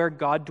that is where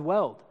God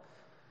dwelled.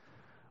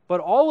 But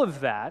all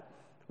of that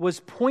was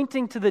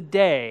pointing to the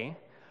day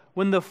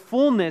when the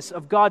fullness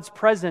of God's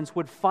presence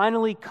would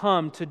finally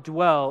come to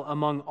dwell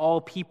among all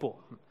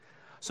people.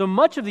 So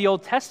much of the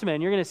Old Testament,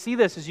 and you're going to see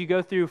this as you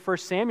go through 1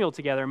 Samuel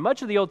together,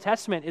 much of the Old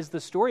Testament is the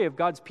story of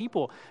God's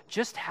people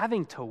just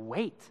having to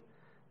wait.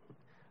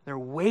 They're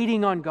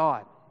waiting on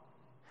God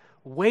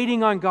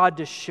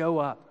to show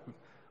up,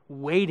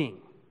 waiting.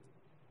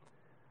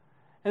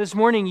 And this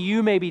morning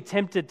you may be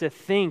tempted to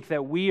think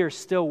that we are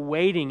still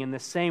waiting in the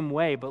same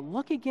way, but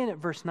look again at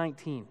verse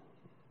 19.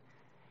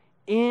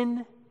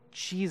 In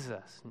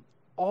Jesus,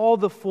 all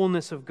the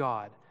fullness of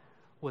God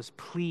was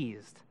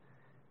pleased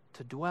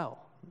to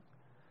dwell.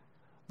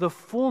 The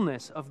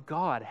fullness of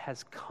God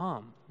has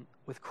come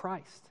with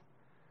Christ.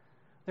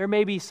 There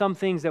may be some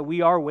things that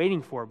we are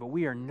waiting for, but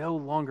we are no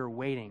longer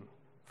waiting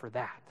for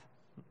that.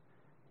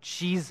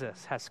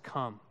 Jesus has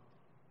come.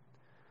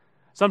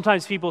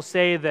 Sometimes people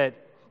say that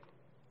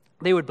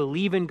they would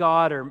believe in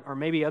God, or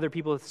maybe other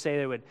people say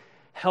they would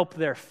help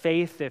their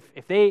faith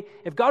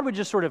if God would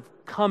just sort of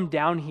come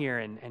down here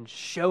and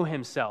show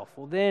himself.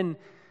 Well, then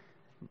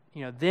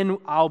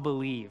I'll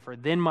believe, or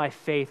then my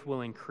faith will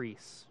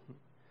increase.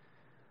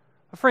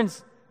 But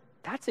friends,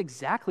 that's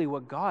exactly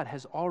what God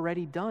has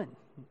already done.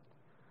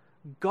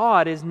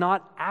 God is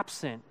not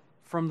absent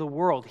from the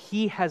world.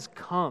 He has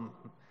come.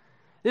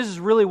 This is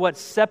really what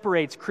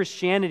separates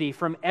Christianity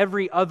from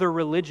every other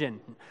religion.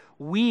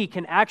 We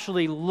can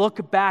actually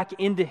look back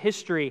into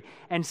history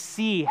and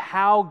see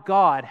how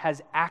God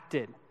has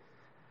acted.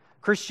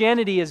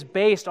 Christianity is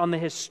based on the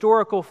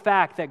historical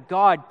fact that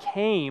God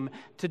came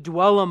to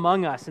dwell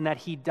among us and that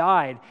he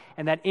died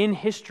and that in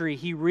history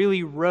he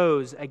really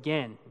rose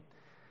again.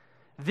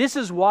 This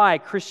is why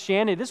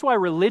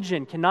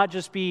religion cannot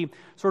just be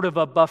sort of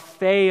a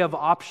buffet of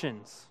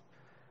options.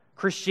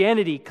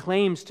 Christianity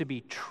claims to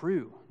be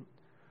true,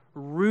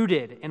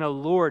 rooted in a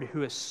Lord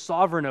who is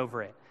sovereign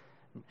over it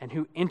and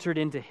who entered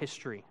into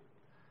history.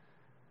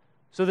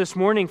 So this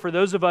morning, for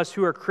those of us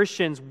who are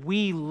Christians,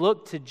 we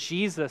look to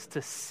Jesus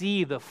to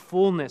see the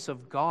fullness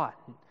of God.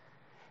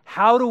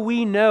 How do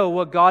we know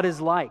what God is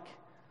like?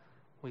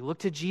 We look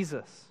to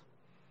Jesus.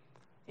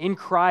 In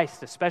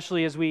Christ,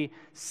 especially as we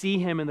see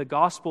him in the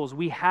Gospels,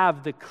 we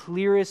have the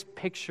clearest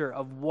picture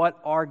of what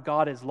our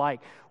God is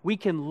like. We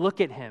can look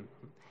at him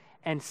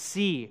and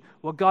see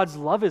what God's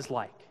love is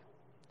like.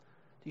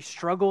 Do you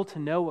struggle to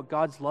know what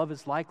God's love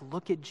is like?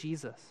 Look at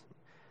Jesus.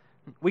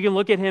 We can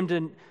look at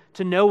him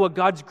to know what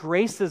God's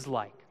grace is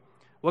like,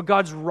 what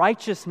God's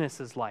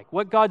righteousness is like,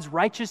 what God's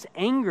righteous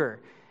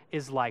anger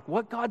is like,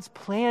 what God's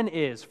plan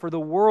is for the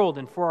world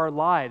and for our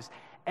lives.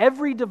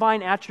 Every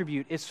divine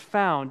attribute is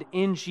found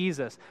in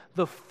Jesus.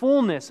 The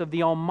fullness of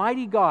the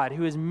Almighty God,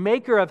 who is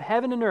maker of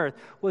heaven and earth,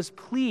 was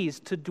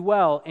pleased to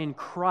dwell in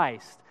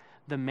Christ,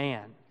 the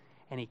man,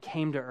 and he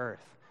came to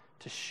earth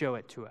to show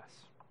it to us.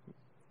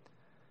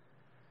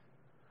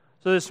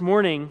 So this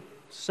morning,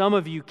 some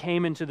of you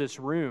came into this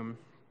room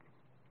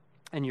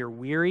and you're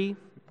weary,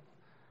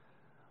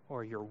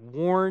 or you're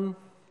worn,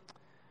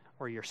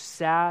 or you're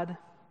sad,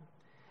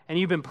 and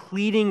you've been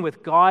pleading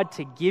with God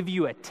to give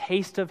you a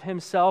taste of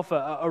himself,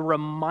 a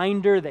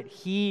reminder that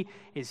he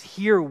is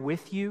here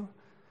with you.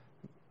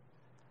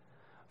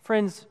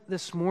 Friends,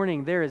 this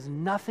morning, there is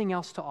nothing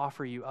else to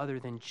offer you other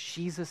than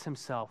Jesus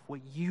himself,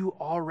 what you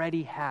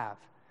already have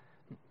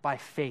by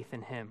faith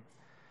in him.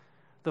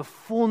 The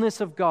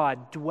fullness of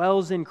God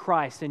dwells in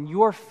Christ, and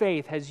your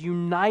faith has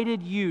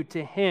united you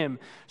to him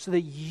so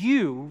that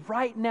you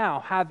right now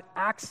have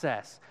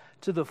access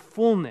to the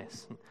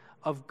fullness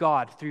of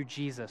God through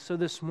Jesus. So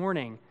this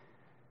morning,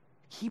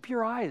 keep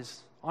your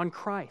eyes on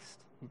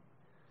Christ.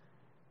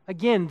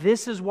 Again,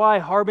 this is why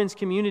Harbin's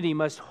community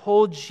must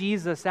hold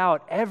Jesus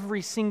out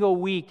every single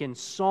week in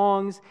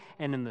songs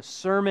and in the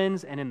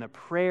sermons and in the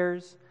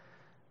prayers.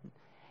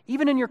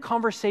 Even in your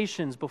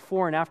conversations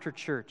before and after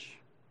church.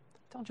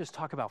 Don't just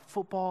talk about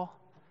football.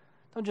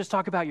 Don't just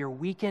talk about your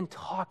weekend.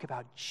 Talk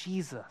about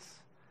Jesus.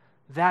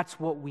 That's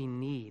what we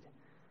need.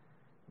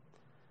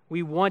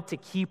 We want to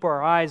keep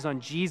our eyes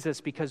on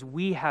Jesus because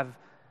we have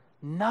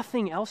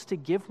nothing else to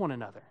give one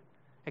another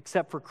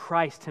except for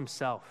Christ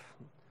himself.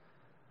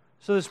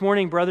 So this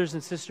morning, brothers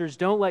and sisters,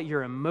 don't let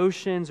your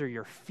emotions or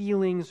your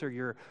feelings or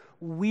your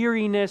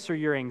weariness or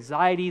your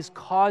anxieties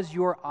cause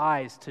your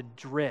eyes to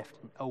drift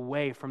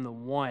away from the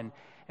one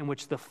in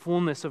which the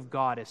fullness of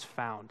God is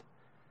found.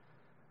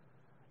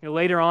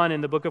 Later on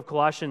in the book of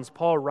Colossians,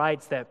 Paul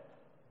writes that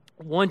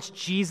once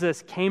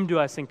Jesus came to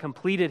us and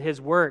completed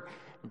his work,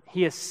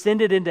 he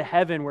ascended into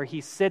heaven where he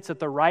sits at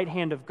the right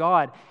hand of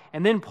God.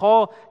 And then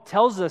Paul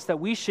tells us that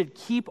we should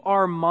keep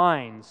our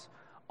minds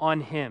on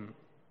him,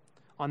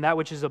 on that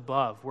which is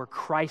above, where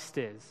Christ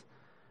is,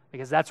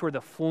 because that's where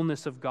the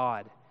fullness of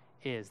God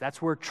is. That's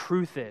where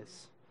truth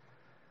is.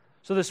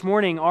 So this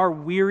morning, our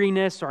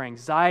weariness, our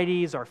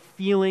anxieties, our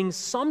feelings,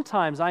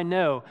 sometimes I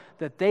know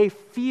that they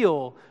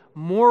feel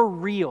more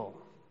real.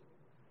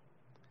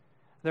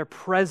 They're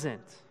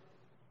present,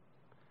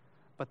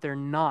 but they're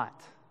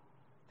not.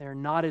 They're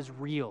not as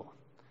real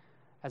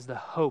as the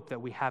hope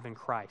that we have in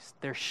Christ.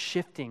 They're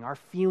shifting. Our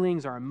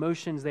feelings, our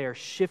emotions, they are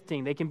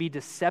shifting. They can be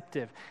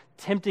deceptive,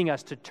 tempting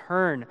us to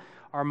turn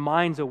our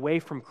minds away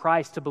from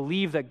Christ, to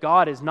believe that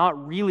God is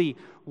not really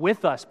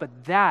with us,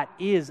 but that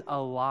is a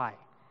lie.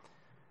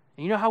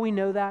 And you know how we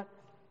know that?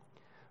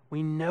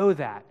 We know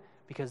that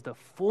because the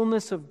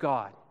fullness of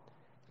God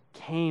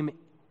came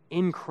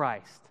in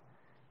Christ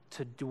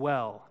to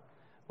dwell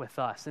with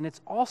us. And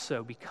it's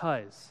also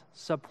because,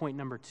 subpoint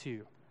number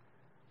 2,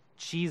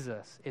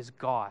 Jesus is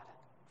God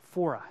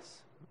for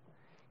us.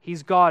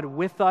 He's God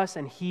with us,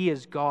 and he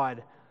is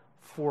God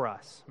for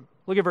us.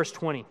 Look at verse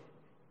 20. It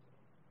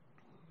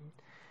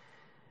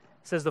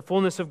says, the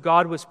fullness of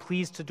God was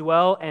pleased to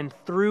dwell, and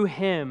through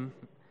him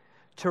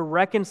to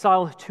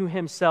reconcile to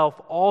himself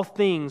all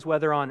things,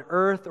 whether on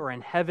earth or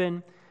in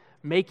heaven,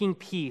 making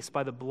peace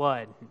by the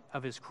blood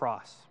of his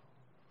cross.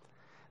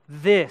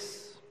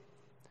 This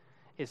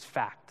is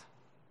fact.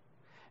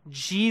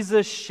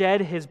 Jesus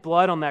shed his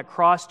blood on that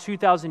cross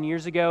 2,000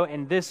 years ago,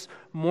 and this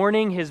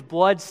morning his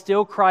blood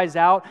still cries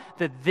out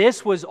that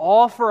this was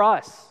all for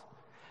us.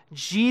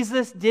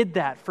 Jesus did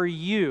that for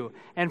you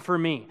and for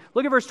me.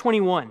 Look at verse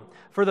 21.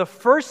 For the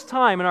first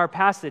time in our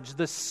passage,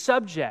 the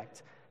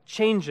subject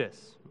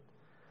changes.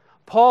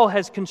 Paul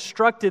has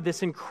constructed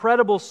this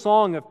incredible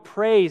song of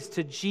praise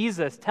to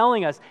Jesus,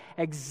 telling us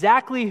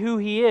exactly who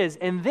he is,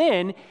 and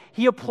then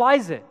he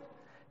applies it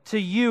to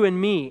you and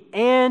me,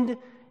 and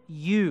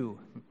you,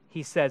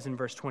 he says in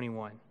verse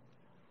 21,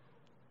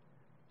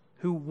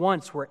 who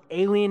once were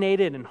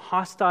alienated and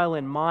hostile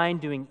in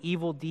mind, doing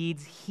evil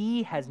deeds,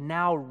 he has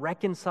now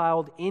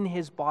reconciled in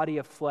his body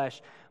of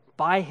flesh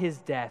by his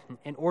death,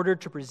 in order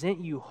to present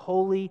you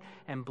holy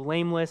and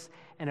blameless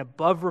and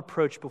above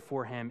reproach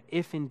before him,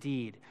 if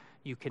indeed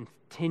you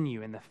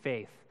continue in the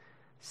faith,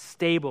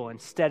 stable and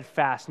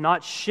steadfast,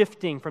 not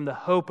shifting from the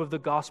hope of the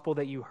gospel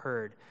that you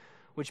heard,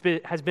 which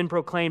has been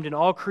proclaimed in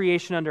all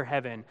creation under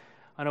heaven,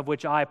 and of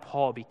which I,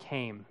 Paul,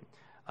 became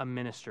a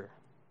minister.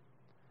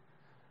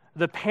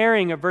 The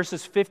pairing of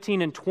verses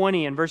 15 and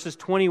 20 and verses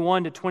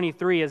 21 to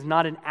 23 is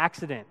not an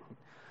accident.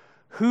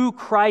 Who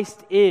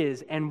Christ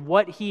is and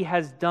what he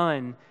has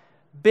done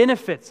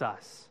benefits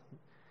us.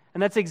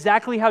 And that's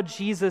exactly how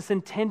Jesus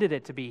intended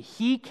it to be.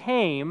 He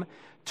came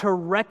to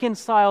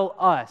reconcile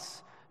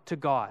us to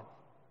God.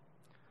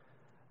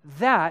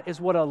 That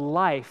is what a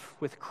life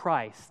with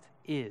Christ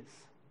is.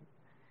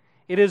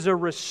 It is a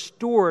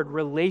restored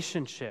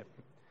relationship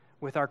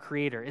with our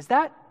Creator. Is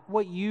that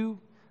what you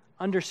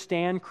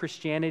understand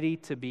Christianity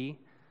to be?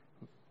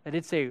 That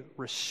it's a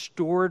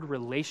restored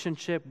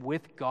relationship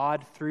with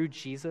God through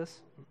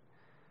Jesus?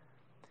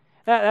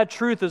 That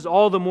truth is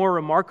all the more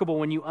remarkable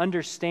when you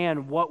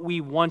understand what we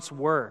once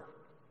were.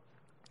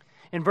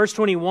 In verse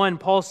 21,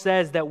 Paul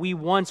says that we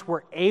once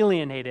were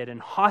alienated and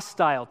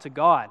hostile to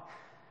God.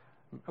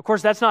 Of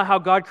course, that's not how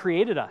God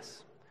created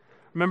us.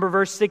 Remember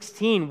verse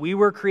 16, we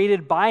were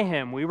created by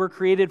him, we were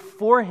created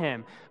for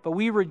him, but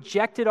we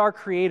rejected our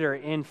Creator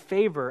in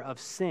favor of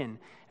sin,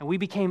 and we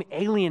became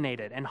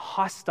alienated and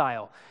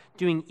hostile,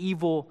 doing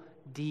evil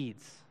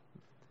deeds.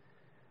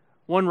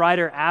 One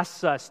writer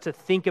asks us to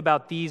think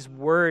about these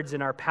words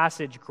in our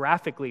passage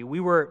graphically.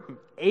 We were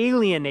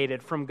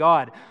alienated from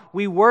God.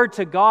 We were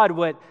to God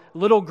what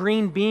little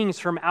green beings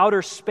from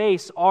outer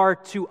space are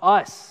to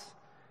us.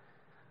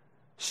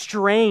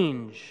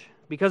 Strange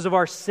because of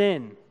our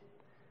sin.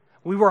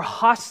 We were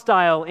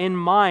hostile in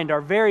mind.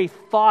 Our very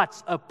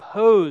thoughts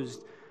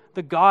opposed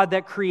the God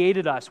that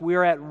created us. We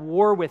are at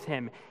war with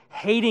him,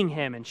 hating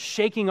him, and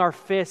shaking our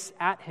fists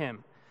at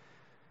him.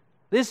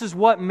 This is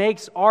what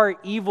makes our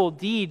evil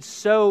deeds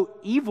so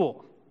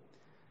evil.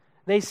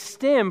 They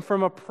stem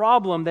from a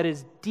problem that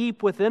is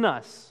deep within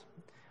us,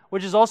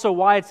 which is also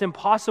why it's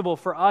impossible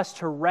for us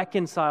to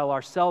reconcile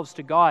ourselves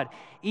to God.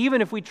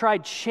 Even if we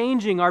tried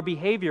changing our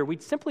behavior,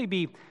 we'd simply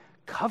be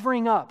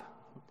covering up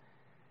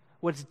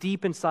what's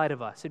deep inside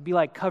of us. It'd be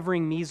like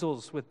covering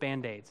measles with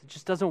Band-Aids. It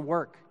just doesn't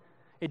work.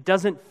 It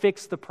doesn't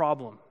fix the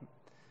problem.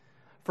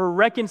 For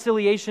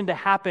reconciliation to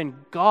happen,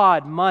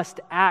 God must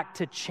act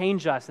to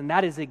change us, and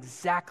that is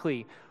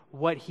exactly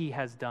what he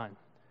has done.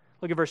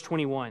 Look at verse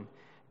 21.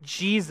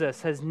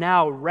 Jesus has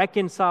now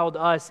reconciled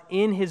us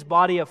in his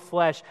body of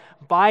flesh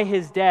by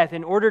his death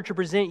in order to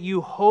present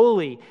you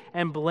holy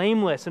and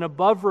blameless and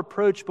above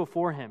reproach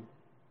before him.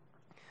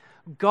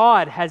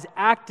 God has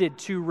acted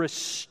to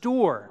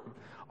restore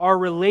our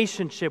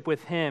relationship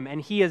with him,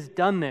 and he has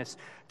done this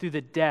through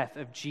the death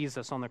of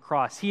Jesus on the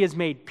cross. He has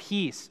made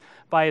peace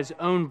by his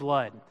own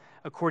blood,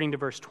 according to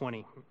verse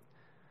 20.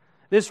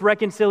 This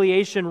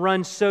reconciliation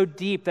runs so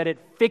deep that it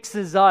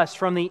fixes us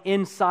from the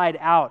inside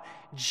out.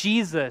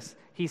 Jesus,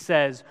 he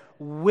says,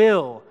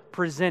 will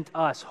present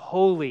us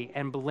holy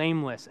and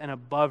blameless and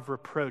above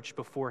reproach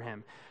before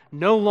him.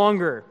 No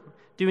longer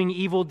doing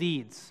evil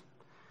deeds,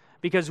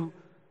 because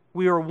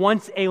we were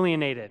once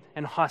alienated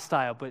and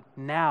hostile, but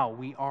now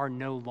we are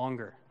no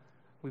longer.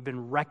 We've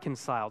been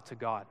reconciled to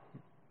God.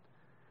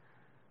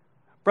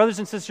 Brothers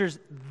and sisters,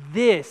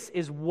 this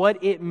is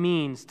what it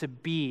means to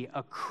be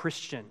a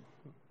Christian.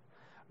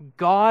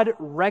 God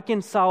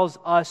reconciles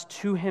us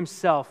to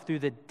himself through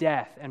the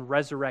death and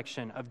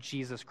resurrection of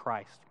Jesus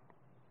Christ.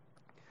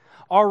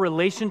 Our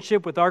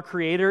relationship with our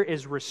Creator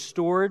is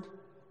restored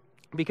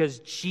because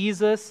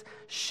Jesus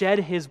shed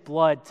his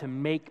blood to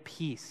make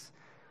peace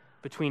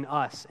between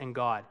us and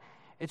God.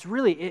 It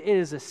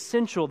is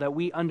essential that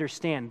we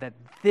understand that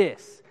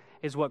this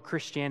is what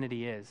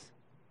Christianity is.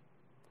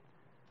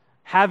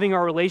 Having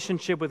our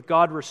relationship with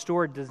God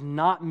restored does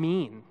not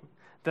mean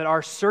that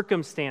our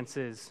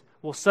circumstances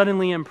will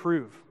suddenly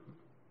improve.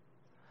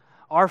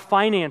 Our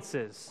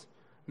finances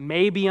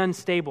may be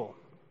unstable.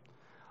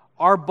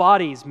 Our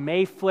bodies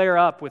may flare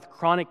up with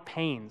chronic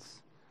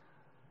pains.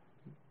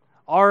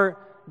 Our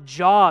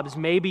jobs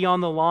may be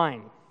on the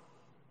line.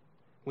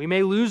 We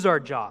may lose our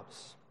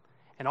jobs.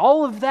 And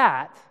all of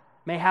that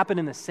may happen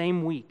in the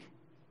same week.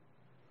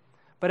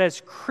 But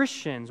as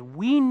Christians,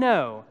 we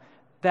know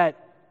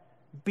that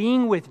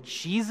being with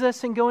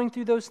Jesus and going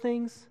through those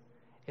things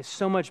is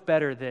so much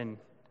better than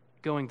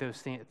going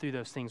through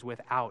those things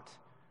without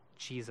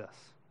Jesus.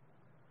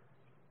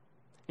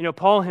 You know,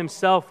 Paul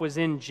himself was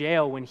in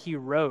jail when he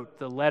wrote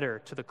the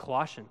letter to the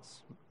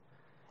Colossians.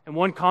 And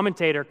one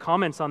commentator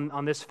comments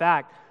on this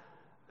fact.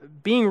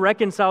 Being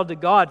reconciled to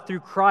God through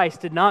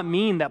Christ did not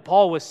mean that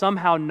Paul was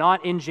somehow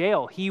not in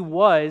jail. He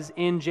was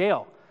in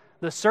jail.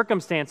 The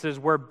circumstances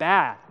were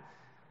bad.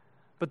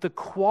 But the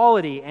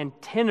quality and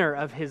tenor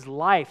of his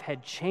life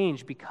had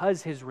changed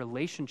because his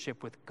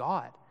relationship with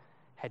God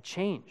had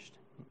changed.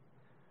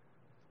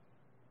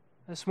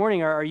 This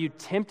morning, are you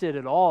tempted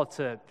at all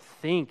to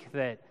think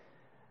that,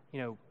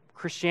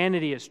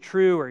 Christianity is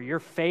true or your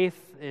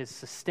faith is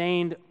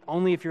sustained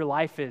only if your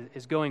life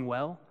is going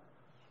well?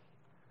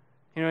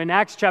 In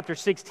Acts chapter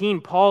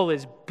 16, Paul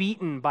is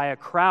beaten by a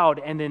crowd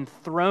and then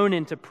thrown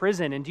into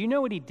prison. And do you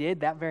know what he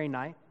did that very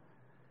night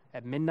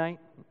at midnight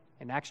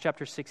in Acts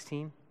chapter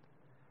 16?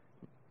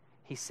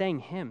 He sang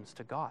hymns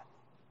to God.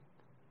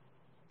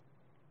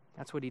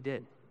 That's what he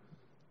did.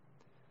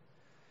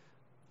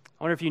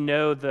 I wonder if you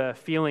know the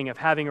feeling of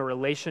having a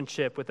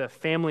relationship with a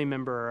family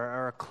member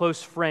or a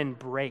close friend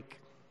break.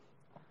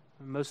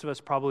 Most of us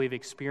probably have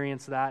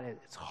experienced that.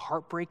 It's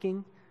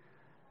heartbreaking.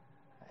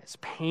 It's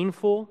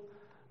painful.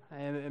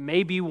 It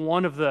may be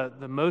one of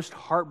the most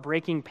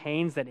heartbreaking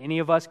pains that any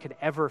of us could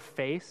ever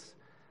face.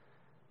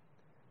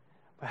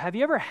 But have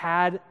you ever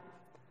had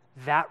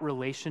that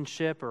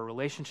relationship or a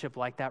relationship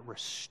like that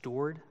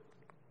restored?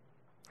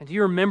 And do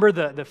you remember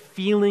the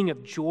feeling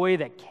of joy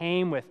that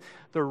came with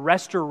the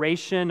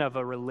restoration of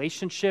a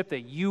relationship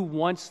that you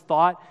once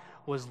thought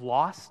was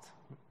lost?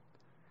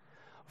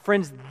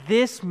 Friends,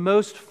 this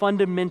most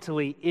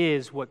fundamentally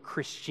is what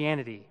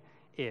Christianity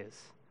is.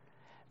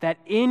 That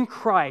in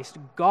Christ,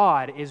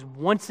 God is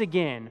once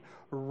again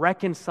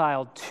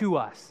reconciled to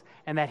us,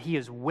 and that he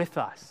is with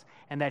us,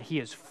 and that he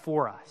is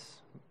for us.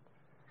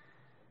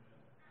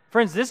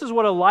 Friends, this is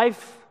what a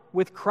life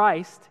with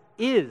Christ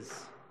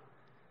is.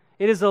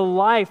 It is a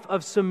life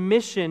of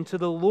submission to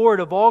the Lord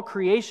of all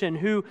creation,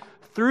 who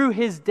through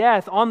his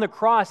death on the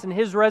cross and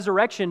his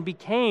resurrection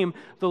became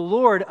the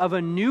Lord of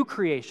a new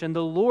creation,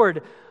 the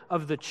Lord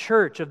of the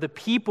church, of the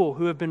people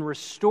who have been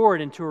restored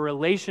into a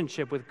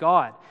relationship with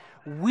God.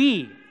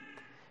 We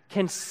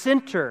can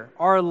center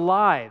our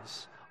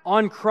lives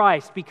on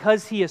Christ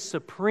because he is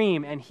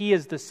supreme and he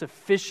is the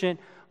sufficient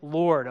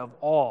Lord of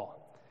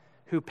all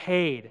who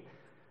paid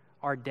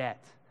our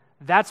debt.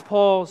 That's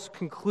Paul's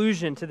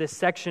conclusion to this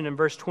section in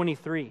verse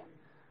 23.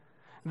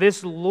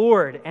 This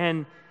Lord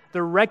and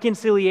the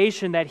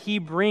reconciliation that he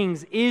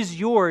brings is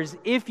yours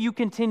if you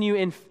continue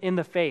in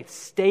the faith,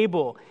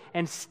 stable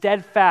and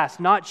steadfast,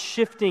 not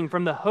shifting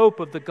from the hope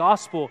of the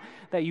gospel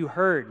that you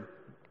heard.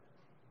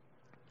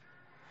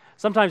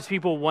 Sometimes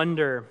people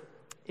wonder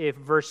if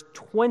verse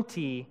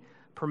 20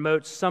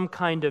 promotes some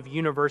kind of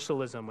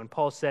universalism when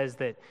Paul says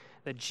that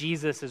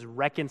Jesus is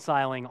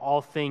reconciling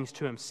all things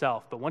to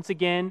himself. But once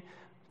again,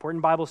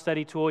 important Bible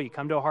study tool, you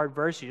come to a hard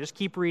verse, you just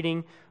keep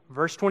reading.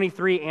 Verse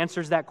 23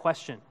 answers that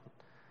question.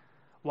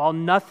 While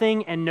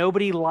nothing and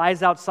nobody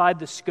lies outside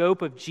the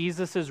scope of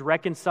Jesus'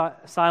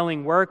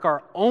 reconciling work,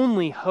 our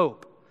only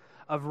hope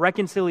of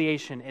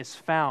reconciliation is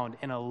found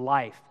in a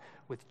life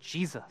with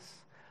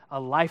Jesus, a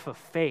life of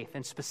faith,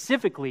 and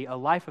specifically a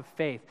life of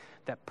faith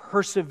that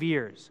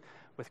perseveres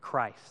with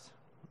Christ.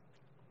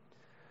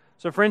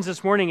 So friends,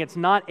 this morning, it's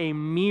not a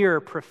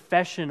mere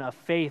profession of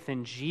faith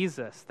in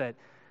Jesus that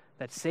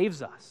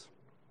saves us.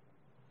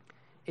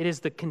 It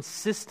is the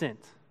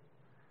consistent,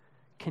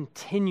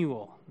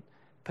 continual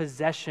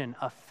possession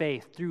of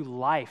faith through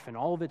life and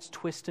all of its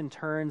twists and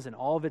turns and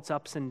all of its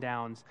ups and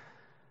downs.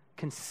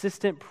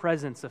 Consistent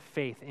presence of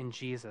faith in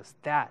Jesus.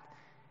 That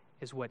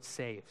is what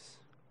saves.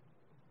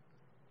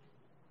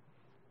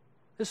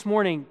 This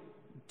morning,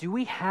 do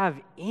we have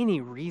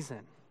any reason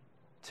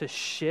to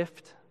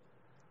shift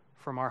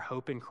from our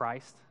hope in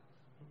Christ?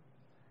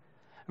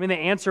 I mean, the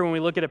answer when we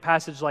look at a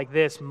passage like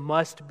this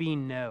must be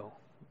no.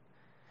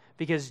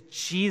 Because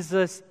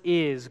Jesus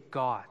is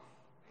God.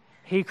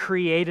 He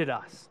created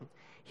us.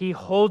 He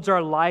holds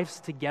our lives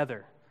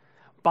together.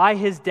 By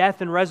his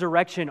death and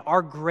resurrection,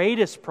 our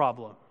greatest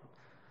problem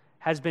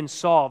has been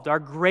solved. Our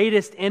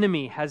greatest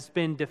enemy has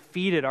been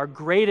defeated. Our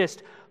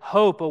greatest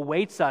hope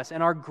awaits us.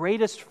 And our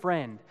greatest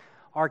friend,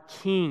 our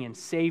King and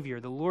Savior,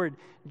 the Lord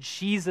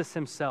Jesus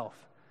himself,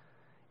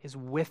 is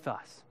with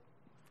us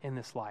in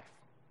this life.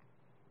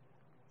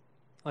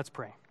 Let's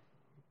pray.